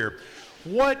a career.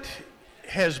 What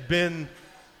has been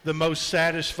the most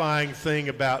satisfying thing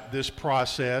about this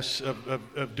process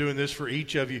of doing this for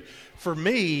each of you? For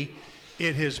me,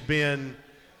 it has been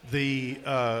the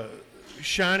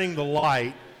shining the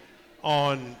light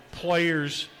on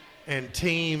players and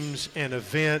teams and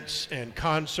events and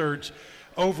concerts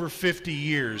over 50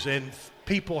 years and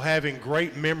people having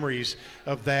great memories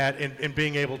of that and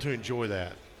being able to enjoy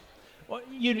that. Well,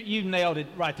 you nailed it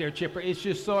right there, Chipper. It's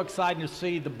just so exciting to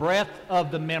see the breadth of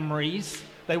the memories.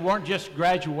 They weren't just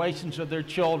graduations of their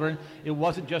children. It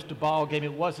wasn't just a ball game.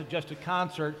 It wasn't just a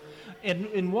concert.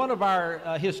 And one of our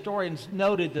historians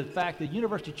noted the fact that the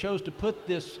university chose to put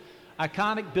this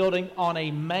iconic building on a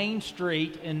main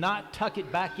street and not tuck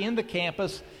it back in the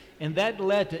campus, and that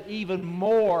led to even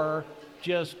more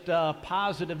just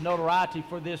positive notoriety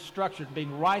for this structure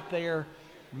being right there,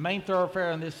 main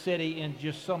thoroughfare in this city, and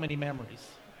just so many memories.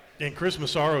 And Chris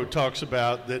Massaro talks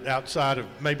about that outside of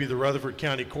maybe the Rutherford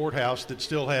County Courthouse that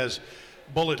still has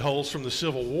bullet holes from the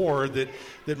Civil War, that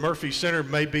Murphy Center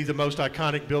may be the most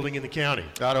iconic building in the county.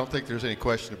 I don't think there's any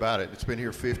question about it. It's been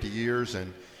here 50 years,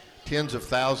 and tens of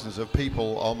thousands of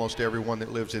people, almost everyone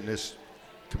that lives in this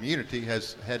community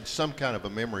has had some kind of a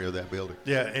memory of that building.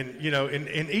 Yeah, and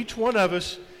and each one of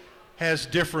us has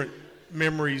different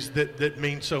memories that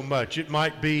mean so much. It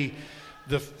might be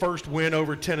the first win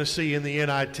over Tennessee in the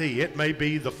NIT. It may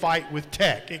be the fight with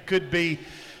Tech. It could be,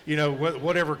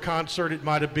 whatever concert it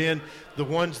might have been. The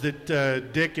ones that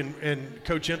Dick and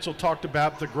Coach Insel talked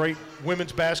about, the great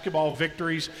women's basketball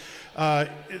victories.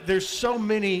 There's so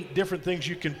many different things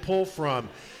you can pull from.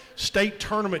 State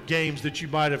tournament games that you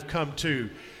might have come to.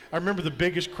 I remember the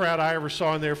biggest crowd I ever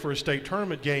saw in there for a state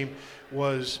tournament game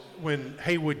was when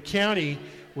Haywood County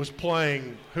was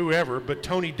playing whoever, but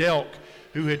Tony Delk,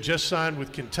 who had just signed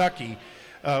with Kentucky,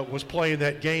 was playing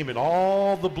that game, and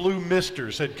all the Blue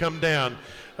Misters had come down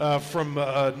from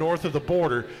north of the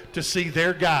border to see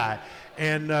their guy.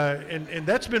 And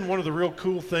that's been one of the real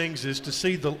cool things, is to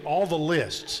see all the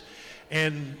lists.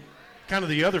 And kind of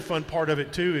the other fun part of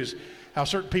it too is how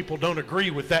certain people don't agree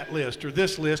with that list or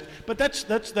this list, but that's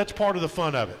part of the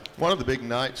fun of it. One of the big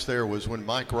nights there was when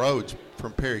Mike Rhodes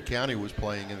from Perry County was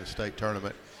playing in the state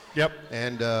tournament. Yep.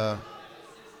 And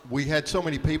we had so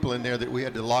many people in there that we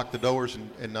had to lock the doors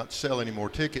and not sell any more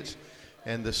tickets.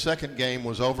 And the second game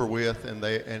was over with, and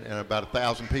about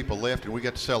 1,000 people left, and we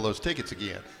got to sell those tickets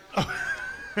again.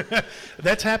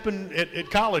 That's happened at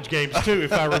college games too,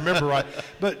 if I remember right.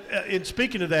 But in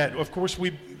speaking of that, of course,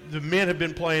 the men have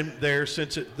been playing there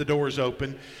since the doors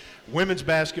opened. Women's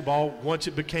basketball, once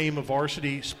it became a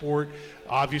varsity sport,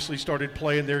 obviously started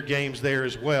playing their games there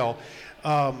as well.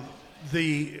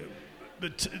 The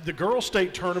girls'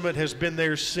 state tournament has been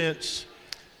there since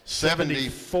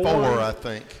 74, I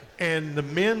think. And the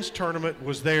men's tournament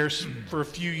was there for a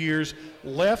few years,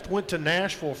 went to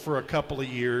Nashville for a couple of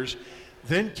years,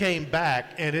 then came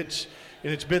back, and it's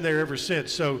been there ever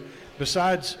since. So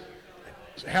besides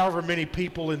however many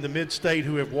people in the mid-state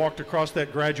who have walked across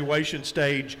that graduation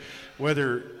stage,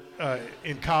 whether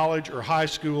in college or high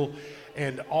school,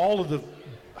 and all of the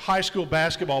high school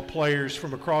basketball players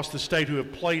from across the state who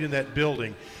have played in that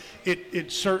building,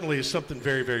 it certainly is something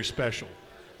very, very special.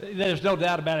 There's no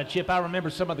doubt about it, Chip. I remember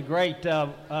some of the great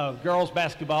girls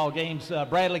basketball games.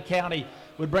 Bradley County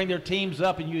would bring their teams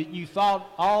up, and you thought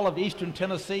all of Eastern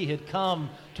Tennessee had come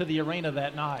to the arena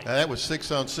that night. That was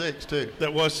 6-on-6 too.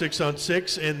 That was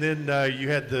 6-on-6, and then you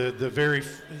had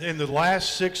the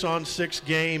last 6-on-6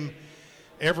 game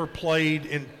ever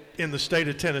played in the state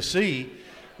of Tennessee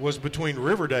was between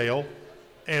Riverdale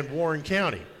and Warren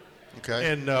County.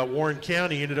 Okay. And Warren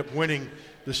County ended up winning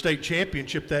the state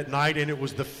championship that night, and it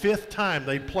was the 5th time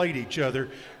they played each other.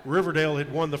 Riverdale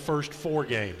had won the first 4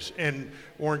 games, and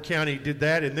Warren County did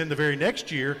that. And then the very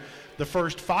next year, the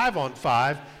first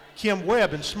 5-on-5, Kim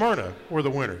Webb and Smyrna were the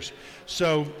winners.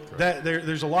 So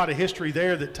there's a lot of history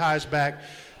there that ties back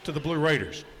to the Blue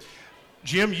Raiders.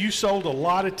 Jim, you sold a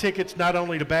lot of tickets not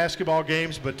only to basketball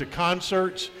games but to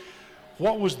concerts.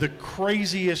 What was the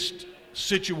craziest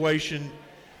situation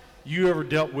you ever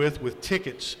dealt with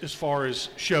tickets as far as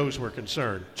shows were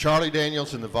concerned? Charlie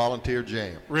Daniels and the Volunteer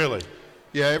Jam. Really?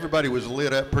 Yeah, everybody was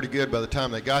lit up pretty good by the time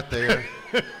they got there.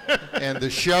 And the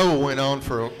show went on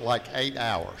for like 8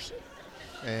 hours.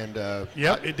 And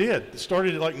it did. It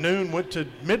started at like noon, went to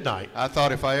midnight. I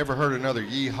thought if I ever heard another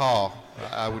yee-haw,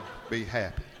 I would be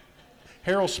happy.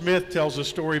 Harold Smith tells a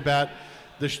story about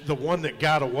the one that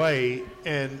got away,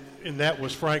 and that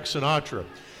was Frank Sinatra.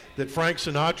 that Frank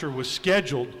Sinatra was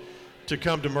scheduled to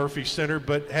come to Murphy Center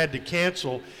but had to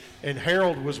cancel. And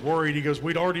Harold was worried. He goes,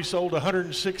 we'd already sold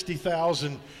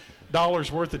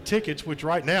 $160,000 worth of tickets, which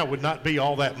right now would not be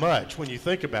all that much when you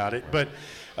think about it. But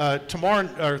tomorrow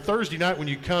or Thursday night when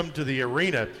you come to the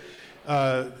arena,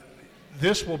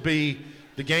 this will be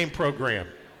the game program.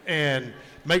 And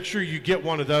make sure you get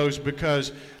one of those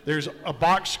because there's a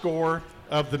box score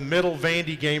of the Middle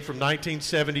Vandy game from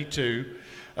 1972.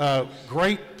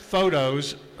 Great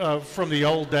photos from the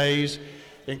old days,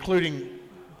 including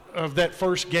of that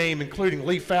first game, including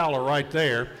Lee Fowler right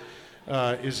there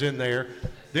is in there.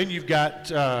 Then you've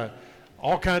got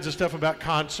all kinds of stuff about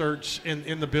concerts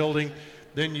in the building.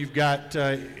 Then you've got,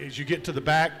 as you get to the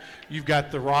back, you've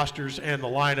got the rosters and the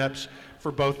lineups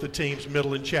for both the teams,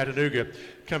 Middle and Chattanooga,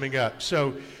 coming up.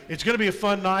 So it's going to be a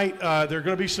fun night. There are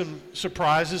going to be some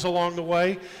surprises along the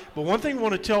way. But one thing I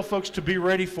want to tell folks to be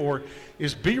ready for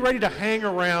is be ready to hang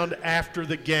around after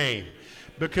the game,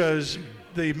 because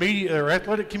the media or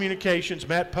athletic communications,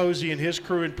 Matt Posey and his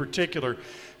crew in particular,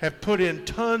 have put in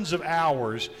tons of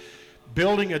hours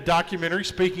building a documentary.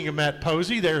 Speaking of Matt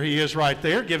Posey, there he is right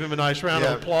there. Give him a nice round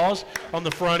of applause on the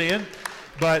front end.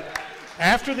 But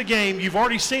after the game, you've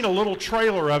already seen a little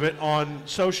trailer of it on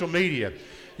social media.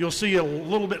 You'll see a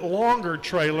little bit longer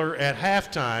trailer at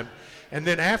halftime. And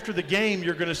then after the game,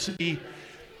 you're going to see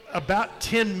about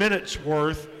 10 minutes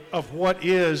worth of what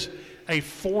is a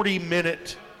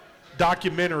 40-minute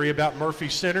documentary about Murphy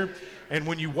Center. And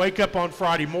when you wake up on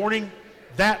Friday morning,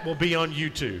 that will be on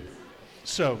YouTube.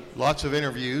 So lots of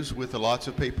interviews with lots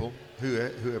of people who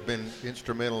have been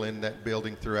instrumental in that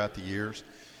building throughout the years.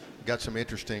 Got some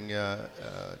interesting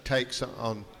takes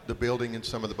on the building and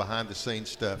some of the behind-the-scenes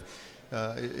stuff.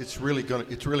 It's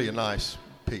really a nice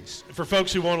piece. For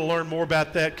folks who want to learn more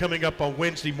about that, coming up on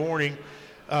Wednesday morning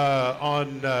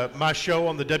on my show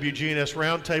on the WGNS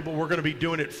Roundtable, we're going to be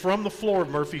doing it from the floor of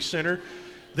Murphy Center.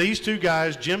 These two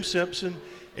guys, Jim Simpson,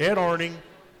 Ed Arning,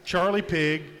 Charlie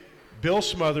Pigg, Bill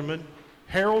Smotherman,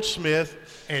 Harold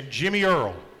Smith, and Jimmy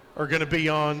Earl are going to be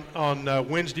on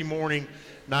Wednesday morning,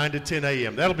 9 to 10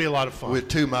 a.m. That'll be a lot of fun. With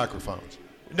 2 microphones.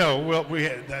 No, well,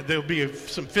 there'll be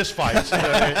some fist fights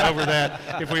over that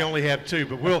if we only have 2.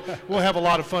 But we'll have a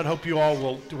lot of fun. Hope you all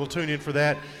will tune in for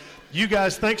that. You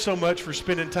guys, thanks so much for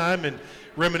spending time and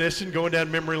reminiscing, going down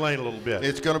memory lane a little bit.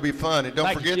 It's going to be fun. And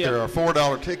don't forget, there are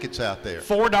 $4 tickets out there.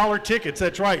 $4 tickets,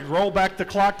 that's right. Roll back the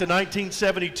clock to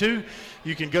 1972.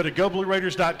 You can go to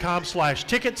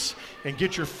GoBlueRaiders.com/tickets and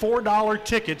get your $4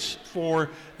 tickets for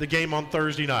the game on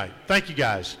Thursday night. Thank you,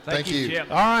 guys. Thank you, Jim.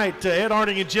 All right, Ed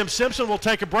Arning and Jim Simpson will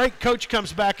take a break. Coach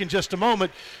comes back in just a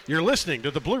moment. You're listening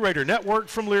to the Blue Raider Network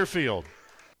from Learfield.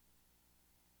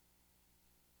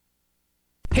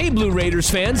 Hey Blue Raiders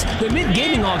fans, the Mint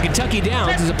Gaming Hall Kentucky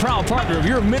Downs is a proud partner of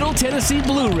your Middle Tennessee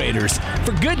Blue Raiders.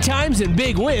 For good times and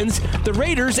big wins, the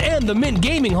Raiders and the Mint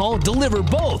Gaming Hall deliver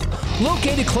both.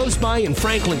 Located close by in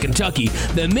Franklin, Kentucky,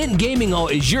 the Mint Gaming Hall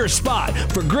is your spot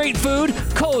for great food,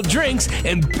 cold drinks,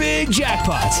 and big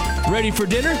jackpots. Ready for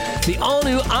dinner? The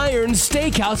all-new Iron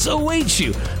Steakhouse awaits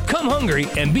you. Come hungry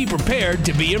and be prepared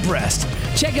to be impressed.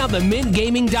 Check out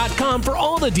themintgaming.com for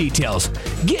all the details.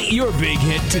 Get your big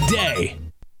hit today.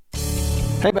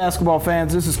 Hey basketball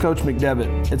fans, this is Coach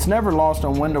McDevitt. It's never lost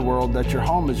on Window World that your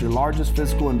home is your largest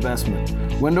physical investment.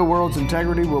 Window World's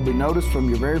integrity will be noticed from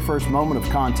your very first moment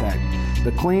of contact.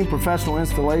 The clean, professional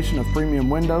installation of premium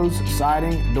windows,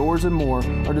 siding, doors, and more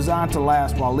are designed to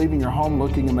last while leaving your home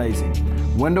looking amazing.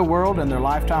 Window World and their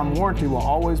lifetime warranty will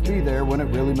always be there when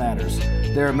it really matters.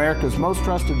 They're America's most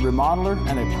trusted remodeler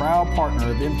and a proud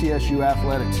partner of MTSU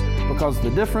Athletics because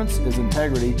the difference is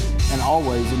integrity and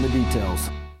always in the details.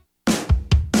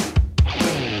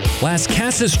 Las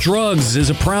Casas Drugs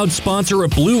is a proud sponsor of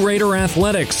Blue Raider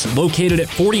Athletics, located at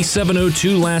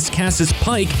 4702 Las Casas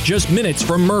Pike, just minutes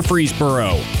from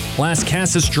Murfreesboro. Las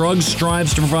Casas Drugs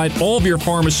strives to provide all of your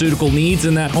pharmaceutical needs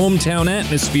in that hometown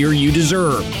atmosphere you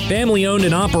deserve. Family-owned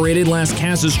and operated, Las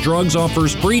Casas Drugs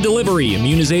offers free delivery,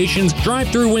 immunizations,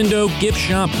 drive-through window, gift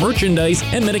shop, merchandise,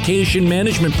 and medication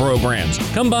management programs.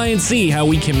 Come by and see how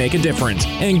we can make a difference.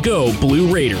 And go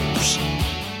Blue Raiders.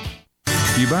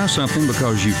 You buy something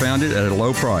because you found it at a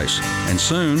low price, and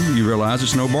soon you realize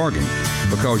it's no bargain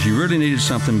because you really needed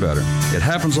something better. It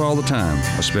happens all the time,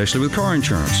 especially with car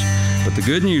insurance. But the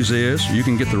good news is you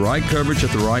can get the right coverage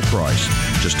at the right price.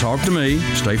 Just talk to me,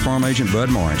 State Farm Agent Bud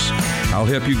Morris. I'll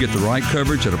help you get the right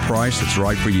coverage at a price that's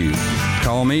right for you.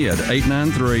 Call me at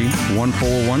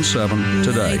 893-1417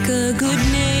 today. Like a good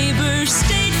neighbor,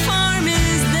 State Farm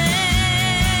is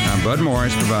there. I'm Bud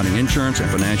Morris, providing insurance and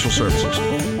financial services.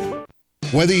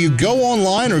 Whether you go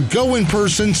online or go in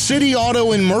person, City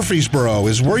Auto in Murfreesboro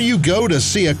is where you go to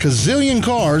see a gazillion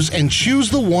cars and choose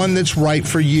the one that's right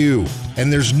for you. And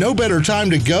there's no better time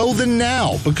to go than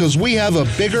now because we have a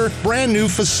bigger, brand new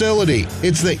facility.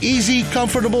 It's the easy,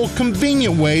 comfortable,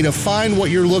 convenient way to find what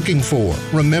you're looking for.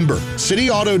 Remember,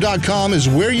 cityauto.com is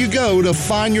where you go to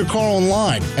find your car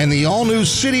online. And the all-new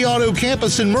City Auto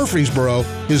campus in Murfreesboro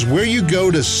is where you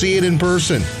go to see it in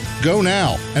person. Go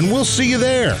now, and we'll see you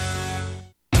there.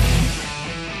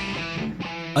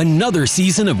 Another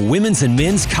season of women's and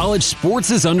men's college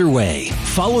sports is underway.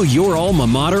 Follow your alma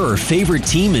mater or favorite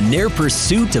team in their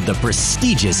pursuit of the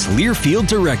prestigious Learfield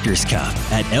Directors Cup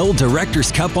at L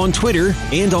Directors Cup on Twitter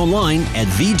and online at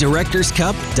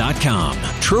thedirectorscup.com.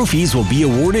 Trophies will be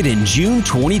awarded in June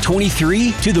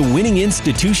 2023 to the winning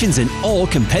institutions in all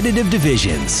competitive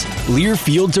divisions.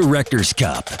 Learfield Directors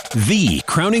Cup, the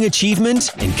crowning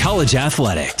achievement in college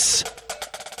athletics.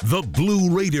 The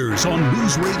Blue Raiders on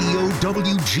News Radio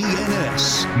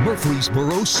WGNS,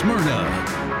 Murfreesboro, Smyrna.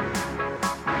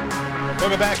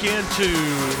 Welcome back into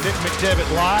Nick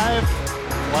McDevitt Live.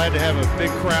 Glad to have a big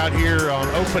crowd here on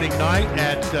opening night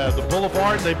at the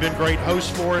Boulevard. They've been great hosts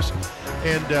for us.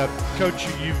 And, Coach,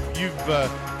 you've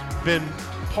been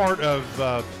part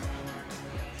of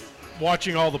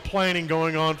watching all the planning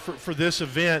going on for this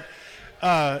event.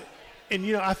 And,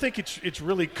 I think it's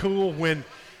really cool when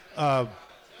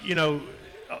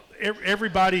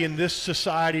everybody in this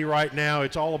society right now,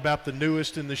 it's all about the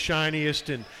newest and the shiniest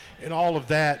and all of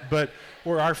that. But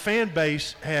where our fan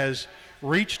base has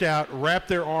reached out, wrapped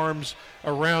their arms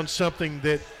around something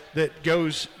that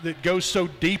goes so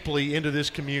deeply into this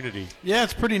community. Yeah,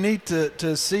 it's pretty neat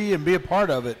to see and be a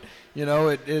part of it.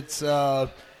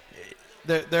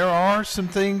 There are some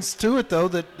things to it, though,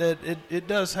 that it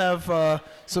does have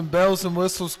some bells and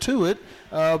whistles to it.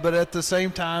 But at the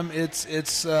same time,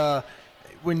 it's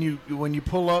when you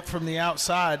pull up from the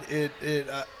outside, it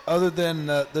other than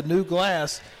the new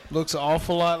glass, looks an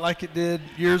awful lot like it did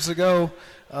years ago.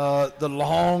 The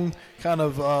long kind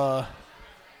of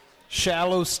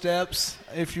shallow steps,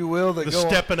 if you will, that the go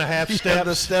step and a half steps. Yeah,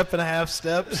 the step and a half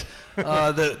steps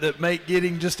that make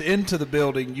getting just into the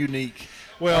building unique.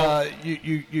 Well,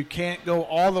 you can't go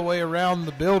all the way around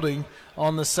the building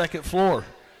on the second floor.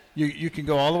 You can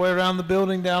go all the way around the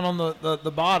building down on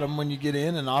the bottom when you get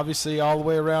in, and obviously all the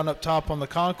way around up top on the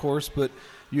concourse, but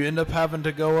you end up having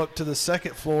to go up to the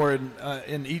second floor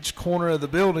in each corner of the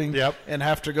building. Yep. And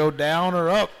have to go down or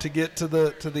up to get to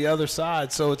the other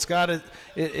side. So it's got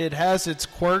it has its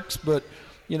quirks, but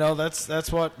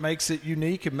that's what makes it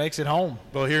unique and makes it home.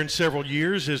 Well, here in several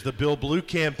years, as the Bill Blue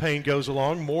campaign goes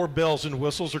along, more bells and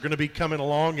whistles are going to be coming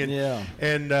along, and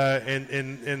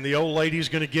the old lady's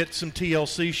going to get some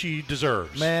TLC she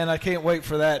deserves. Man, I can't wait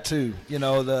for that too.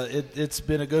 It's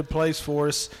been a good place for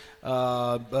us,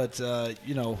 but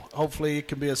hopefully it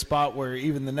can be a spot where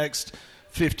even the next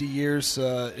 50 years,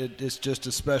 it's just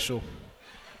as special.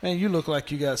 Man, you look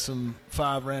like you got some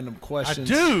 5 random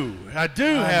questions. I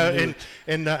do have,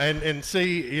 and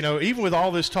see, even with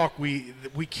all this talk, we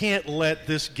can't let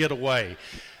this get away.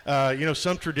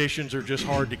 Some traditions are just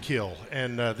hard to kill,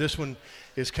 and this one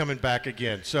is coming back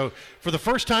again. So for the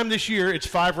first time this year, it's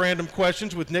 5 random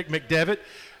questions with Nick McDevitt.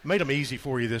 Made them easy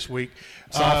for you this week.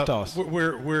 Soft toss.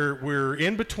 We're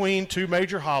in between 2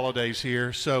 major holidays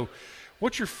here. So,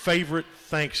 what's your favorite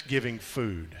Thanksgiving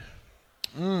food?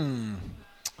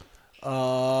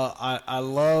 I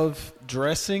love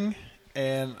dressing,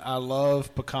 and I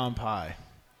love pecan pie.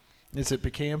 Is it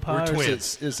pecan pie? We're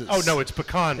twins. Is it? Oh no, it's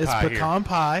pecan pie. It's pecan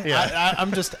pie. Yeah.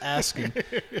 I'm just asking.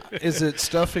 Is it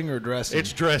stuffing or dressing?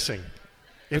 It's dressing.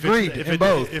 Agreed.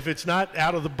 Both. If it's not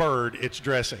out of the bird, it's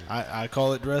dressing. I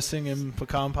call it dressing and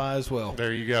pecan pie as well.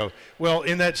 There you go. Well,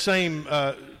 in that same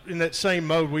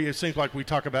mode, it seems like we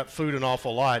talk about food an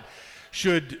awful lot.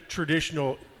 Should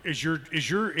traditional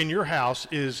in your house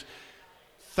is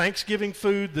Thanksgiving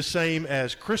food the same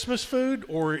as Christmas food,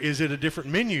 or is it a different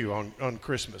menu on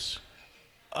Christmas?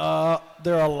 There are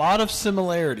a lot of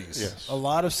similarities. Yes. A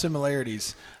lot of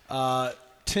similarities.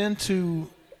 Tend to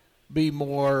be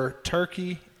more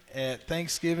turkey at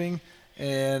Thanksgiving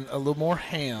and a little more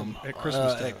ham at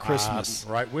Christmas. At Christmas.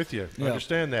 I'm right with you. Yeah. I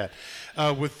understand that.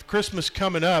 With Christmas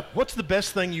coming up, what's the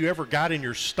best thing you ever got in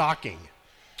your stocking?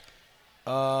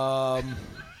 In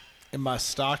my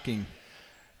stocking.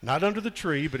 Not under the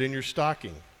tree, but in your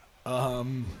stocking. I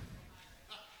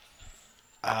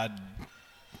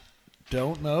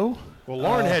don't know. Well,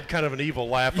 Lauren had kind of an evil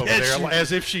laugh over there,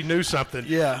 as if she knew something.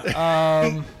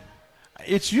 Yeah.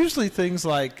 It's usually things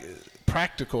like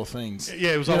practical things.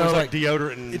 Yeah, it was always like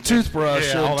deodorant and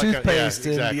toothbrush and toothpaste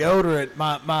and exactly. deodorant.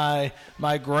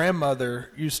 My grandmother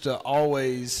used to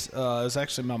always, it was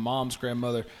actually my mom's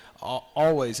grandmother,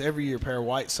 always every year pair of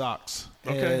white socks.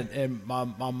 Okay. And my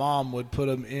mom would put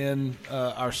them in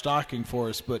our stocking for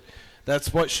us, but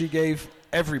that's what she gave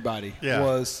everybody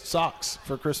was socks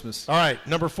for Christmas. All right,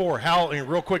 number 4.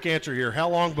 Real quick answer here. How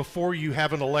long before you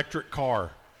have an electric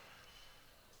car?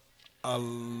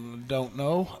 Don't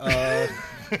know. A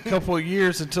couple of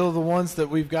years until the ones that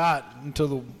we've got, until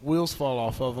the wheels fall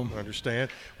off of them. I understand.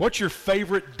 What's your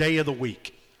favorite day of the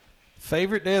week?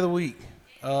 Favorite day of the week?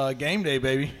 Game day,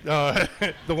 baby. The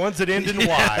ones that end in Y,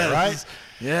 right?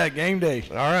 Yeah, game day.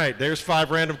 All right, there's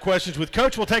 5 random questions with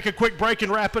Coach. We'll take a quick break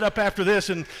and wrap it up after this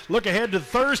and look ahead to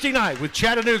Thursday night with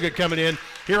Chattanooga coming in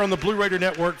here on the Blue Raider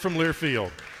Network from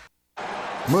Learfield.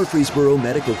 Murfreesboro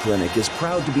Medical Clinic is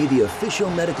proud to be the official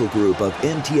medical group of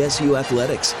MTSU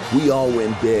Athletics. We all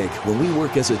win big when we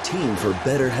work as a team for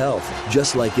better health.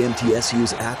 Just like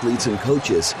MTSU's athletes and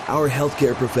coaches, our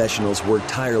healthcare professionals work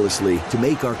tirelessly to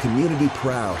make our community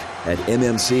proud. At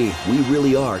MMC, we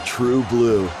really are true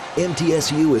blue.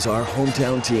 MTSU is our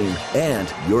hometown team,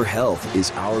 and your health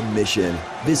is our mission.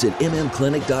 Visit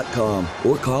mmclinic.com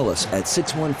or call us at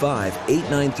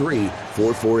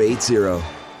 615-893-4480.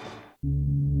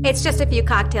 It's just a few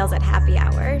cocktails at happy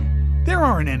hour. There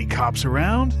aren't any cops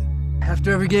around.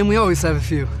 After every game, we always have a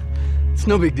few. It's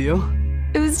no big deal.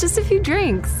 It was just a few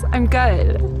drinks. I'm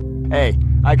good. Hey,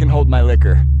 I can hold my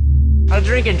liquor. I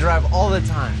drink and drive all the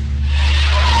time.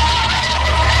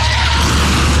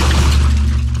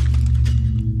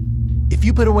 If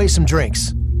you put away some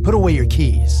drinks, put away your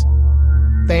keys.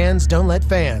 Fans don't let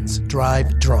fans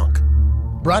drive drunk.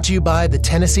 Brought to you by the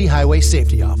Tennessee Highway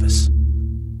Safety Office.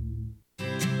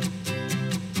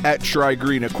 At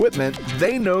Tri-Green Equipment,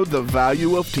 they know the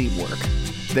value of teamwork.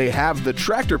 They have the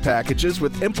tractor packages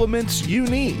with implements you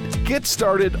need. Get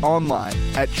started online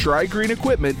at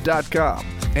TriGreenEquipment.com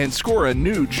and score a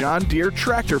new John Deere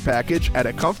tractor package at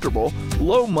a comfortable,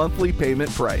 low monthly payment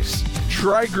price.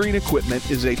 Tri-Green Equipment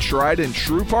is a tried and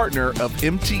true partner of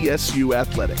MTSU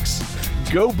Athletics.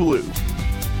 Go Blue!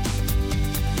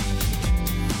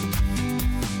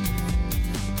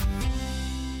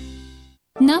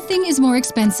 Nothing is more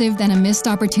expensive than a missed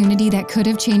opportunity that could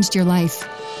have changed your life.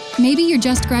 Maybe you're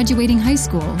just graduating high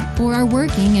school, or are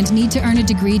working and need to earn a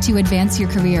degree to advance your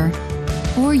career.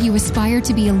 Or you aspire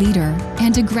to be a leader,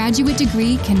 and a graduate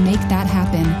degree can make that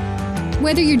happen.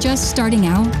 Whether you're just starting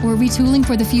out or retooling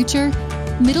for the future,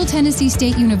 Middle Tennessee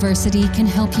State University can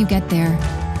help you get there.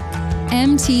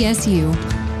 MTSU,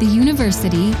 the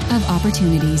University of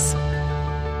Opportunities.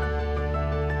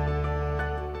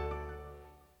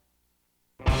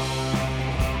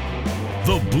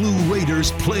 The Blue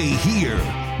Raiders play here.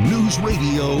 News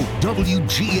Radio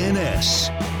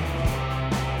WGNS.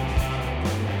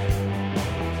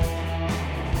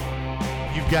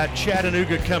 You've got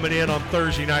Chattanooga coming in on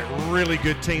Thursday night. Really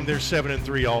good team. They're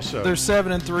 7-3 also. They're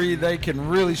 7-3. They can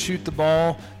really shoot the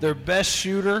ball. Their best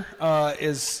shooter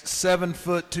is 7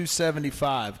 foot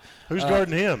 275. Who's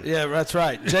guarding him? Yeah, that's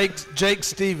right. Jake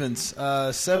Stevens,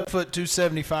 7 foot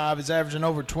 275, is averaging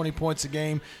over 20 points a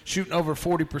game, shooting over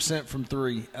 40% from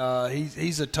three.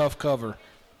 He's a tough cover.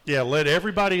 Yeah, let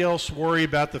everybody else worry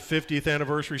about the 50th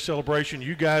anniversary celebration.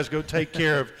 You guys go take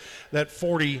care of that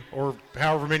 40 or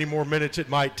however many more minutes it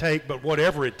might take, but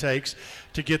whatever it takes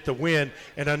to get the win.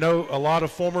 And I know a lot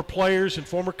of former players and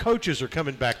former coaches are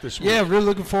coming back this week. Yeah, really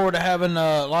looking forward to having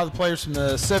a lot of the players from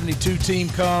the 72 team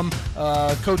come.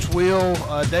 Coach Will,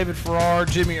 David Farrar,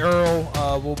 Jimmy Earl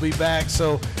will be back.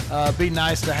 So be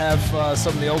nice to have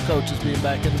some of the old coaches being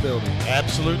back in the building.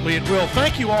 Absolutely, it will.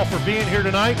 Thank you all for being here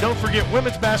tonight. Don't forget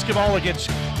women's basketball against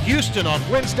Houston on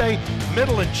Wednesday,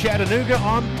 Middle and Chattanooga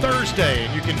on Thursday.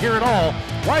 And you can hear it all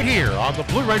right here on the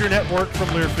Blue Raider Network from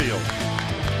Learfield.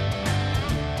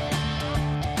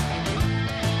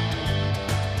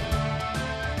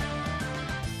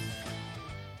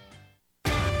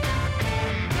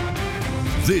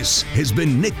 This has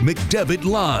been Nick McDevitt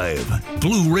Live.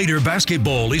 Blue Raider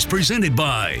Basketball is presented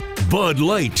by Bud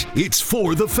Light. It's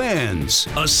for the fans.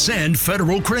 Ascend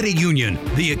Federal Credit Union,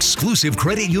 the exclusive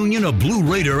credit union of Blue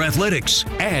Raider Athletics.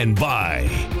 And by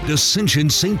Ascension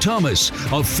St. Thomas,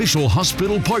 official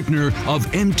hospital partner of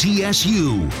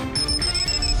MTSU.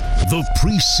 The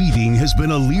preceding has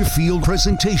been a Learfield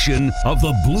presentation of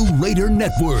the Blue Raider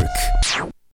Network.